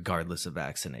everybody, regardless of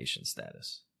vaccination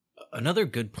status. Another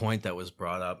good point that was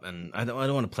brought up, and I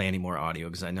don't want to play any more audio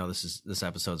because I know this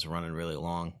episode's running really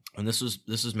long. And this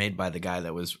was made by the guy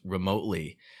that was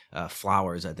remotely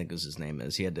Flowers, I think is his name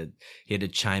is. He had to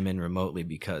chime in remotely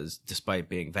because despite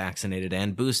being vaccinated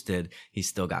and boosted, he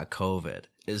still got COVID.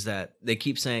 Is that they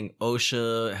keep saying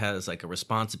OSHA has like a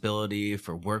responsibility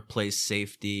for workplace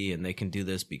safety and they can do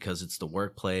this because it's the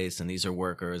workplace and these are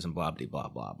workers and blah, blah, blah,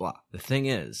 blah, blah. The thing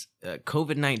is,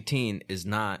 COVID-19 is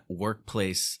not a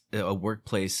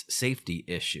workplace safety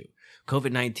issue.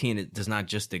 COVID-19 does not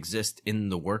just exist in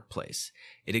the workplace.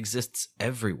 It exists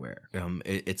everywhere.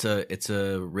 It's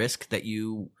a risk that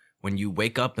when you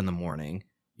wake up in the morning,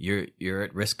 you're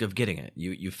at risk of getting it.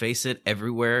 You face it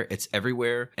everywhere. It's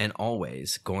everywhere and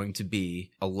always going to be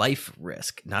a life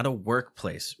risk, not a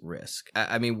workplace risk.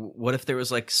 I mean, what if there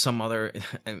was like some other,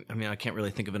 I mean, I can't really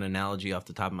think of an analogy off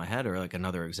the top of my head or like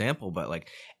another example, but like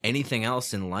anything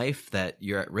else in life that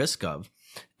you're at risk of.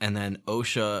 And then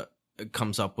OSHA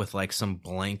comes up with like some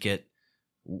blanket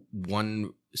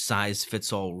one size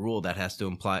fits all rule that has to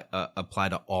apply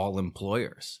to all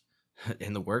employers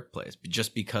in the workplace,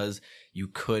 just because you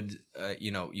could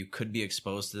be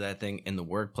exposed to that thing in the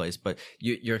workplace, but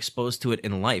you're exposed to it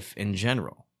in life in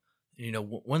general.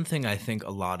 One thing I think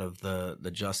a lot of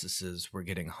the justices were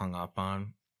getting hung up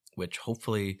on, which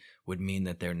hopefully would mean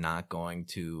that they're not going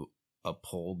to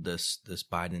uphold this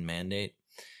Biden mandate,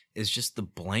 is just the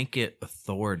blanket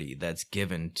authority that's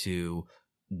given to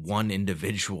one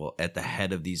individual at the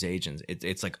head of these agents.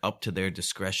 It's like up to their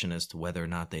discretion as to whether or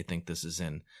not they think this is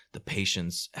in the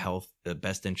patient's health, the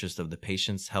best interest of the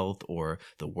patient's health or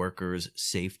the worker's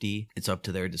safety. It's up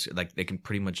to their like they can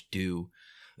pretty much do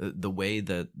the way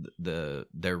that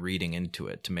they're reading into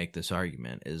it to make this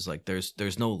argument is like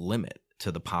there's no limit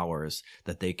to the powers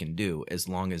that they can do as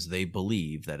long as they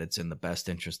believe that it's in the best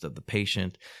interest of the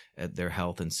patient, their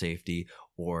health and safety,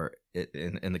 or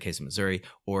in the case of Missouri,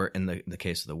 or in the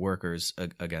case of the workers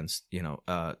against,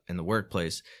 in the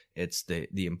workplace, it's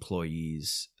the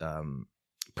employees'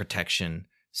 protection,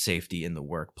 safety in the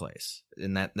workplace.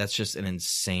 And that's just an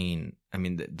insane, I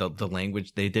mean, the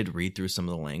language, they did read through some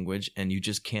of the language, and you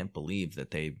just can't believe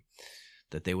that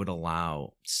they would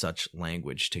allow such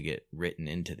language to get written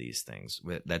into these things.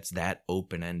 That's that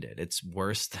open-ended. It's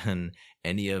worse than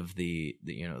any of the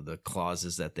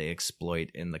clauses that they exploit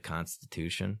in the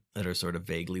Constitution that are sort of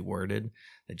vaguely worded.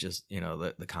 That just,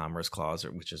 the Commerce Clause,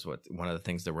 which is what one of the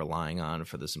things they're relying on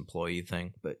for this employee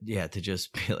thing. But yeah, to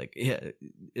just be like, yeah,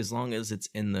 as long as it's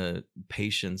in the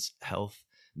patient's health,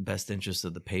 best interest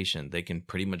of the patient, they can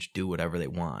pretty much do whatever they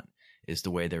want, is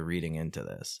the way they're reading into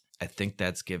this. I think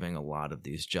that's giving a lot of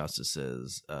these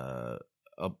justices a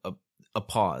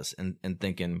pause and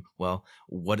thinking, well,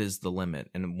 what is the limit?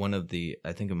 And one of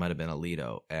I think it might have been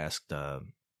Alito, asked the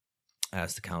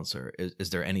counselor, is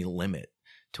there any limit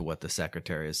to what the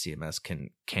Secretary of CMS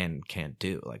can't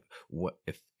do? Like, what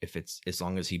if it's, as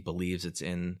long as he believes it's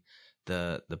in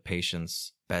the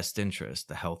patient's best interest,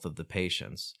 the health of the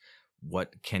patients,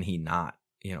 what can he not?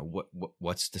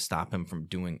 What's to stop him from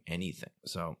doing anything?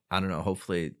 So I don't know.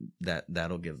 Hopefully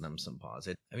that'll give them some pause.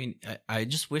 I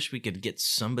just wish we could get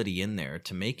somebody in there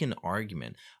to make an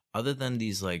argument other than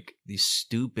these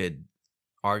stupid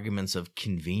arguments of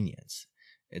convenience.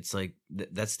 It's like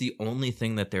that's the only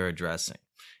thing that they're addressing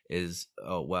is,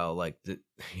 oh well, like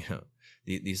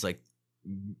these like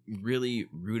really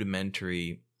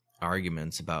rudimentary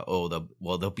arguments about,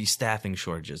 there'll be staffing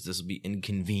shortages, this will be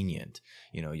inconvenient,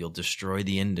 you'll destroy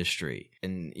the industry,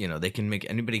 and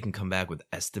anybody can come back with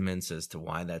estimates as to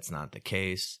why that's not the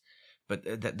case, but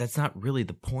that's not really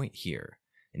the point here.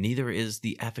 Neither is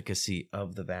the efficacy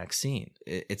of the vaccine.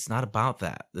 It's not about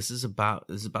that. This is about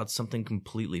something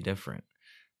completely different.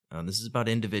 This is about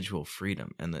individual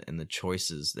freedom and the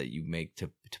choices that you make to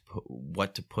put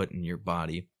what to put in your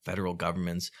body. Federal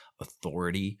government's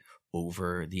authority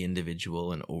over the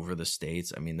individual and over the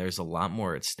states. I mean, there's a lot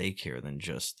more at stake here than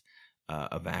just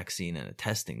a vaccine and a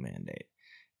testing mandate.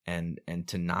 And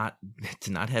to not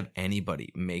have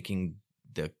anybody making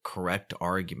the correct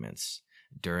arguments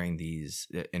during these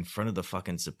in front of the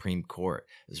fucking Supreme Court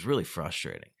is really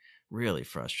frustrating. Really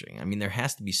frustrating. I mean, there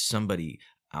has to be somebody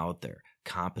out there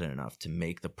competent enough to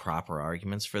make the proper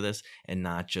arguments for this and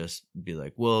not just be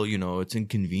like, well, it's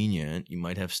inconvenient. You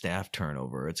might have staff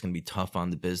turnover. It's going to be tough on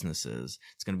the businesses.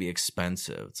 It's going to be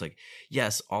expensive. It's like,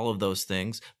 yes, all of those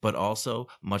things, but also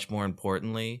much more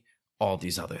importantly, all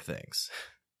these other things.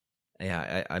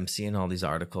 Yeah, I'm seeing all these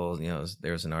articles.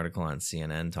 There's an article on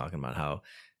CNN talking about how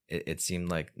it seemed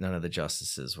like none of the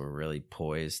justices were really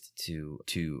poised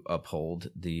to uphold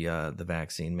the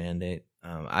vaccine mandate.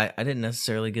 I didn't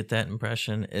necessarily get that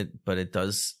impression, but it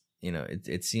does,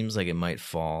 it seems like it might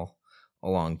fall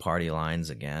along party lines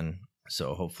again.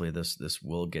 So hopefully this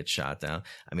will get shot down.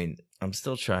 I mean, I'm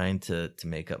still trying to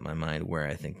make up my mind where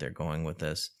I think they're going with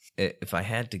this. If I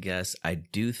had to guess, I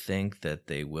do think that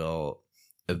they will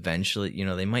eventually,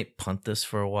 they might punt this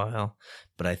for a while,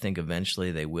 but I think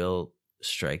eventually they will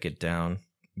strike it down,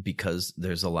 because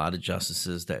there's a lot of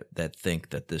justices that think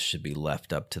that this should be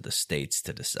left up to the states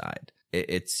to decide.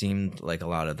 It seemed like a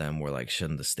lot of them were like,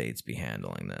 shouldn't the states be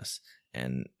handling this?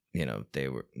 And they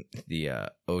were,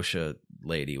 the OSHA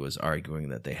lady was arguing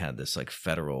that they had this like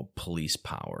federal police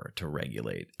power to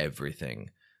regulate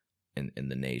everything in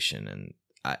the nation, and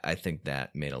I think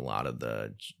that made a lot of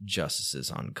the justices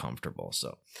uncomfortable.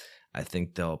 So I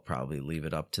think they'll probably leave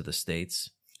it up to the states.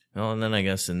 Well, and then I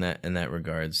guess in that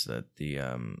regards that the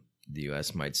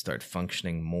U.S. might start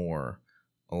functioning more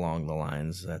along the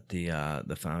lines that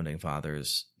the founding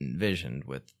fathers envisioned,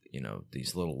 with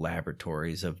these little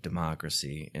laboratories of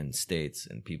democracy in states,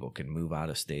 and people can move out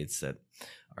of states that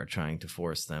are trying to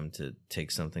force them to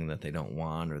take something that they don't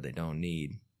want or they don't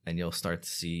need, and you'll start to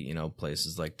see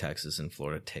places like Texas and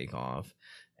Florida take off,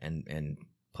 and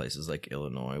places like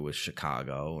Illinois with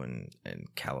Chicago and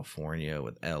California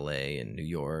with LA and New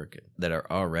York that are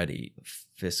already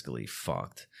fiscally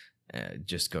fucked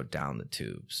just go down the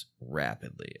tubes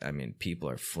rapidly. I mean, people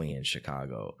are fleeing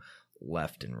Chicago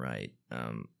left and right.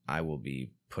 I will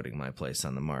be putting my place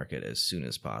on the market as soon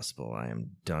as possible. I am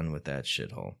done with that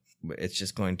shithole. it's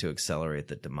just going to accelerate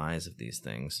the demise of these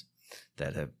things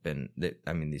that have been,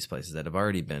 these places that have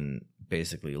already been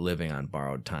basically living on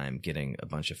borrowed time, getting a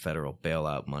bunch of federal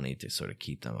bailout money to sort of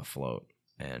keep them afloat.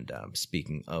 And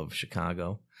speaking of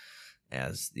Chicago,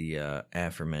 as the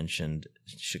aforementioned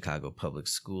Chicago Public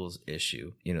Schools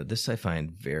issue, this I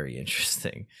find very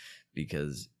interesting,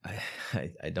 because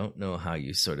I don't know how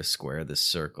you sort of square this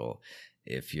circle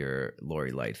if you're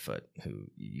Lori Lightfoot, who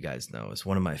you guys know is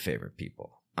one of my favorite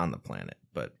people on the planet.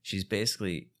 But she's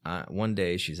basically, one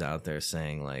day she's out there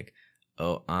saying like,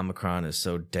 oh, Omicron is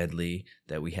so deadly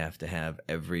that we have to have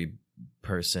every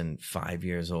person 5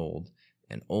 years old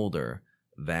and older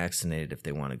vaccinated if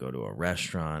they want to go to a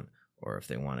restaurant, or if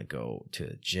they want to go to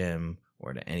a gym,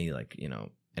 or to any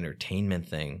entertainment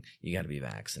thing. You got to be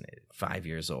vaccinated, 5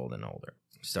 years old and older.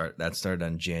 That started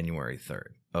on January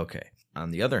 3rd. Okay.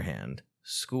 On the other hand,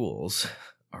 schools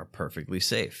are perfectly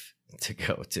safe to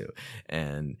go to,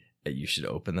 and you should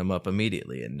open them up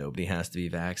immediately, and nobody has to be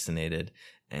vaccinated,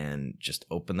 and just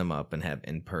open them up and have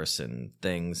in-person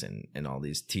things, and all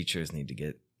these teachers need to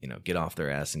get off their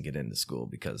ass and get into school,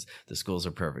 because the schools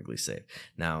are perfectly safe.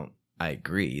 Now, I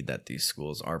agree that these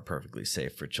schools are perfectly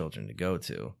safe for children to go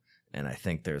to, and I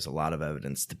think there's a lot of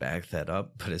evidence to back that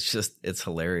up, but it's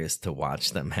hilarious to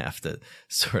watch them have to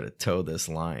sort of toe this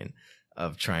line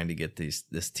of trying to get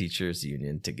this teachers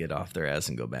union to get off their ass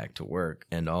and go back to work,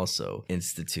 and also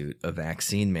institute a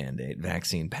vaccine mandate,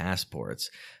 vaccine passports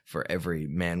for every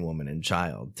man, woman, and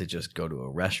child to just go to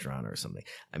a restaurant or something.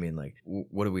 I mean, like,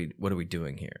 what are we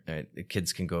doing here? Right? The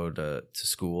kids can go to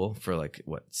school for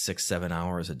 6-7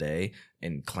 hours a day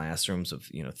in classrooms of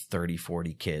 30,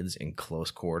 40 kids in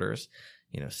close quarters,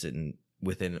 sitting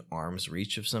within arm's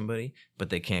reach of somebody, but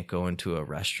they can't go into a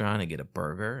restaurant and get a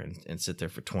burger and sit there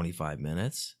for 25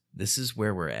 minutes. This is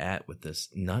where we're at with this.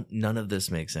 None of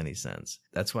this makes any sense.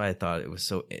 That's why I thought it was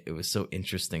so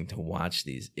interesting to watch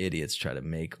these idiots try to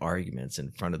make arguments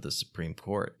in front of the Supreme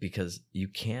Court, because you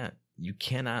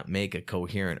cannot make a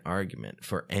coherent argument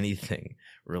for anything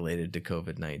related to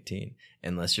COVID-19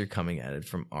 unless you're coming at it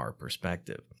from our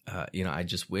perspective. I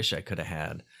just wish I could have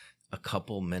had a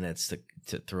couple minutes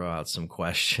to throw out some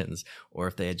questions, or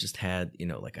if they had just had,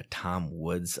 like a Tom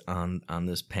Woods on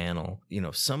this panel,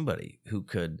 somebody who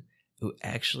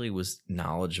actually was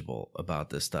knowledgeable about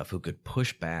this stuff, who could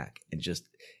push back and just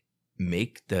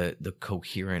make the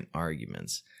coherent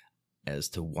arguments as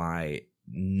to why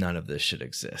none of this should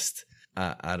exist.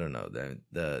 I don't know.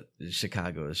 The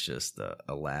Chicago is just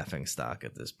a laughing stock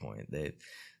at this point.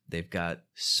 They've got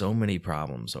so many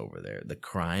problems over there. The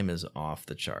crime is off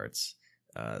the charts.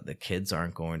 The kids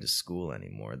aren't going to school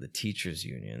anymore. The teachers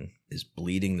union is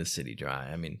bleeding the city dry.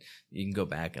 I mean, you can go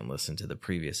back and listen to the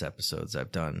previous episodes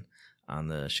I've done on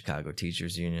the Chicago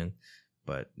teachers union.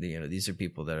 But, these are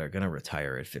people that are going to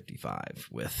retire at 55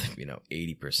 with,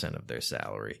 80% of their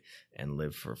salary and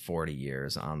live for 40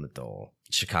 years on the dole.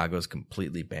 Chicago's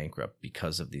completely bankrupt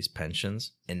because of these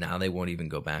pensions. And now they won't even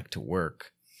go back to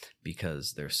work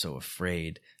because they're so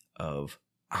afraid of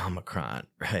Omicron,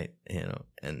 right?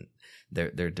 And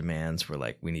their demands were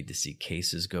like, we need to see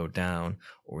cases go down,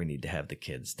 or we need to have the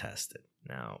kids tested.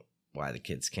 Now, why the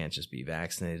kids can't just be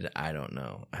vaccinated, I don't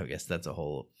know. I guess that's a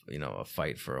whole, a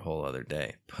fight for a whole other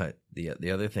day. But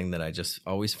the other thing that I just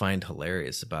always find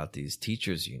hilarious about these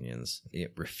teachers unions,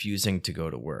 refusing to go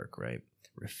to work, right?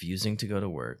 Refusing to go to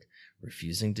work,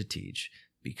 refusing to teach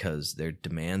because their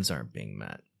demands aren't being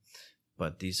met.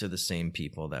 But these are the same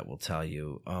people that will tell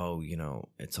you, oh,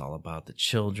 it's all about the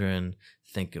children.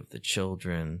 Think of the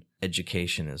children.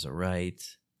 Education is a right.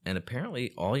 And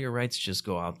apparently all your rights just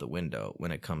go out the window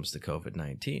when it comes to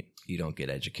COVID-19. You don't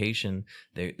get education.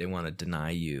 They want to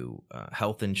deny you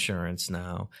health insurance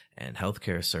now and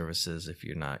healthcare services if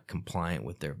you're not compliant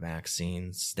with their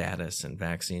vaccine status and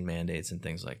vaccine mandates and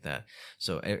things like that.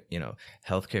 So,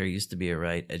 healthcare used to be a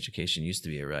right. Education used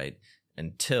to be a right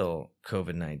until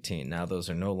COVID-19. Now those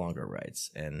are no longer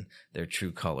rights, and their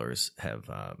true colors have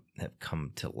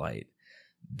come to light.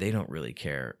 They don't really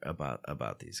care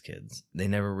about these kids. They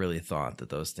never really thought that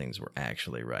those things were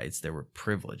actually rights. There were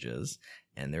privileges,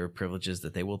 and there were privileges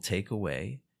that they will take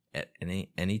away at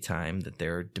any time that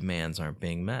their demands aren't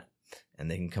being met. And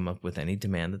they can come up with any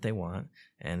demand that they want,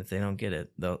 and if they don't get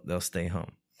it, they'll stay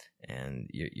home. And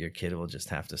your kid will just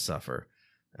have to suffer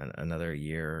another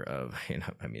year of,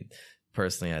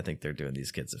 personally, I think they're doing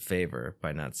these kids a favor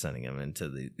by not sending them into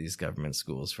these government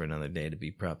schools for another day to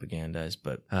be propagandized.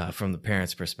 But from the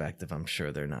parents' perspective, I'm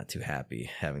sure they're not too happy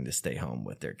having to stay home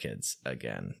with their kids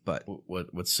again. But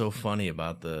what's so funny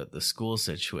about the school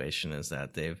situation is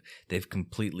that they've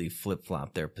completely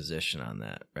flip-flopped their position on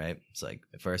that, right? It's like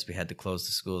at first we had to close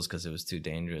the schools because it was too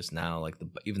dangerous. Now, like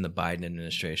even the Biden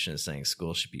administration is saying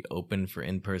schools should be open for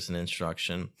in-person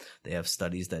instruction. They have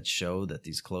studies that show that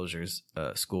these closures,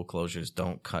 school closures,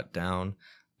 don't cut down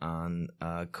on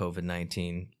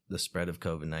COVID-19, the spread of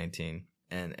COVID-19,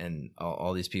 and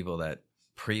all these people that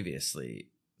previously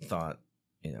thought,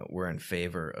 were in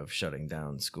favor of shutting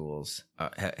down schools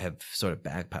have sort of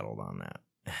backpedaled on that.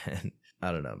 And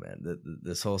I don't know, man.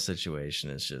 This whole situation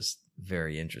is just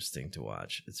very interesting to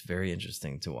watch. It's very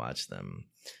interesting to watch them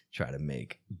try to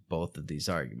make both of these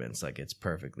arguments. Like, it's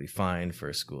perfectly fine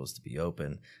for schools to be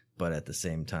open, but at the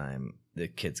same time, the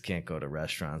kids can't go to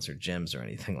restaurants or gyms or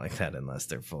anything like that unless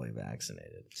they're fully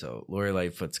vaccinated. So Lori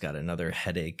Lightfoot's got another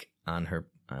headache on her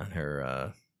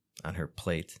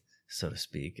plate, so to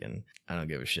speak, and I don't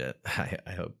give a shit. I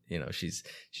hope she's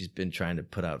been trying to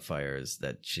put out fires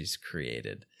that she's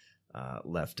created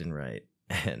left and right,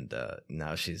 and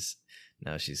now she's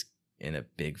in a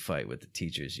big fight with the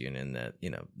teachers union. That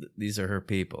these are her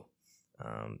people.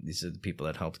 These are the people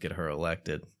that helped get her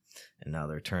elected. And now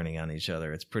they're turning on each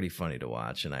other. It's pretty funny to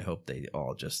watch, and I hope they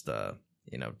all just,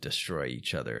 destroy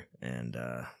each other, and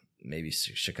maybe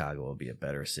Chicago will be a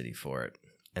better city for it.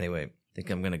 Anyway, I think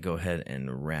I'm going to go ahead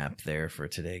and wrap there for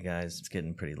today, guys. It's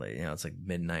getting pretty late. It's like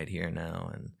midnight here now,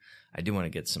 and I do want to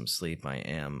get some sleep. I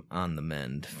am on the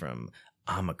mend from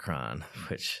Omicron,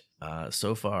 which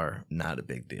so far, not a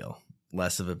big deal.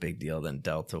 Less of a big deal than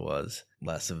Delta was,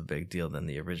 less of a big deal than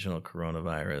the original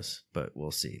coronavirus, but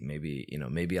we'll see. Maybe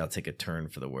I'll take a turn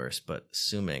for the worse, but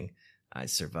assuming I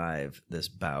survive this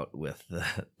bout with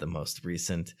the most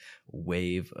recent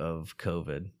wave of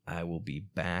COVID, I will be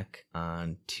back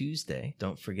on Tuesday.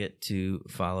 Don't forget to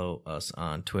follow us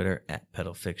on Twitter at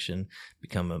PedalFiction,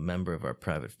 become a member of our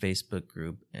private Facebook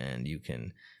group, and you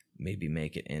can maybe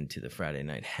make it into the Friday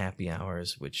night happy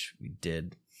hours, which we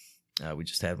did. We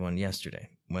just had one yesterday.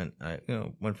 Went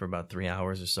for about 3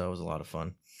 hours or so. It was a lot of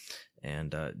fun.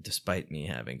 And despite me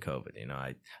having COVID,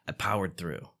 I powered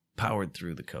through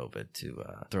the COVID to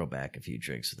throw back a few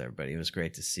drinks with everybody. It was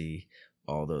great to see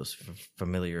all those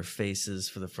familiar faces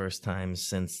for the first time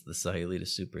since the Cellulitis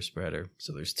super spreader.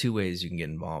 So there's 2 ways you can get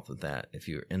involved with that. If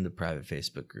you're in the private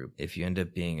Facebook group, if you end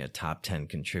up being a top 10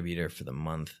 contributor for the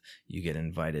month, you get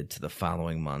invited to the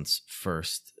following month's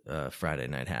first Friday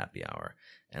night happy hour.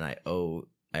 And I owe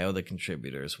the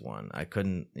contributors one. I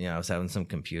couldn't, I was having some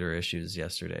computer issues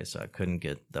yesterday, so I couldn't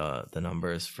get the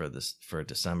numbers for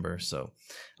December. So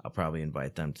I'll probably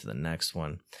invite them to the next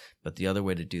one. But the other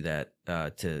way to do that,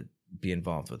 to be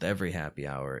involved with every happy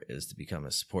hour, is to become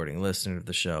a supporting listener of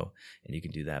the show. And you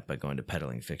can do that by going to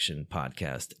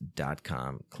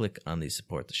peddlingfictionpodcast.com, click on the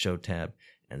support the show tab,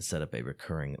 and set up a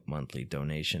recurring monthly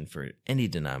donation for any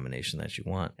denomination that you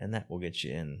want. And that will get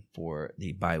you in for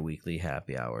the bi-weekly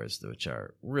happy hours, which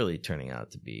are really turning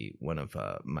out to be one of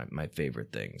my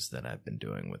favorite things that I've been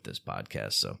doing with this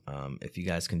podcast. So if you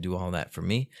guys can do all that for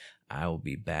me, I will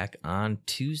be back on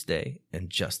Tuesday, and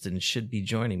Justin should be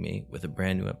joining me with a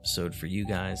brand new episode for you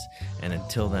guys. And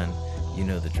until then, you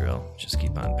know the drill. Just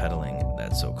keep on peddling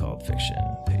that so-called fiction.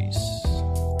 Peace.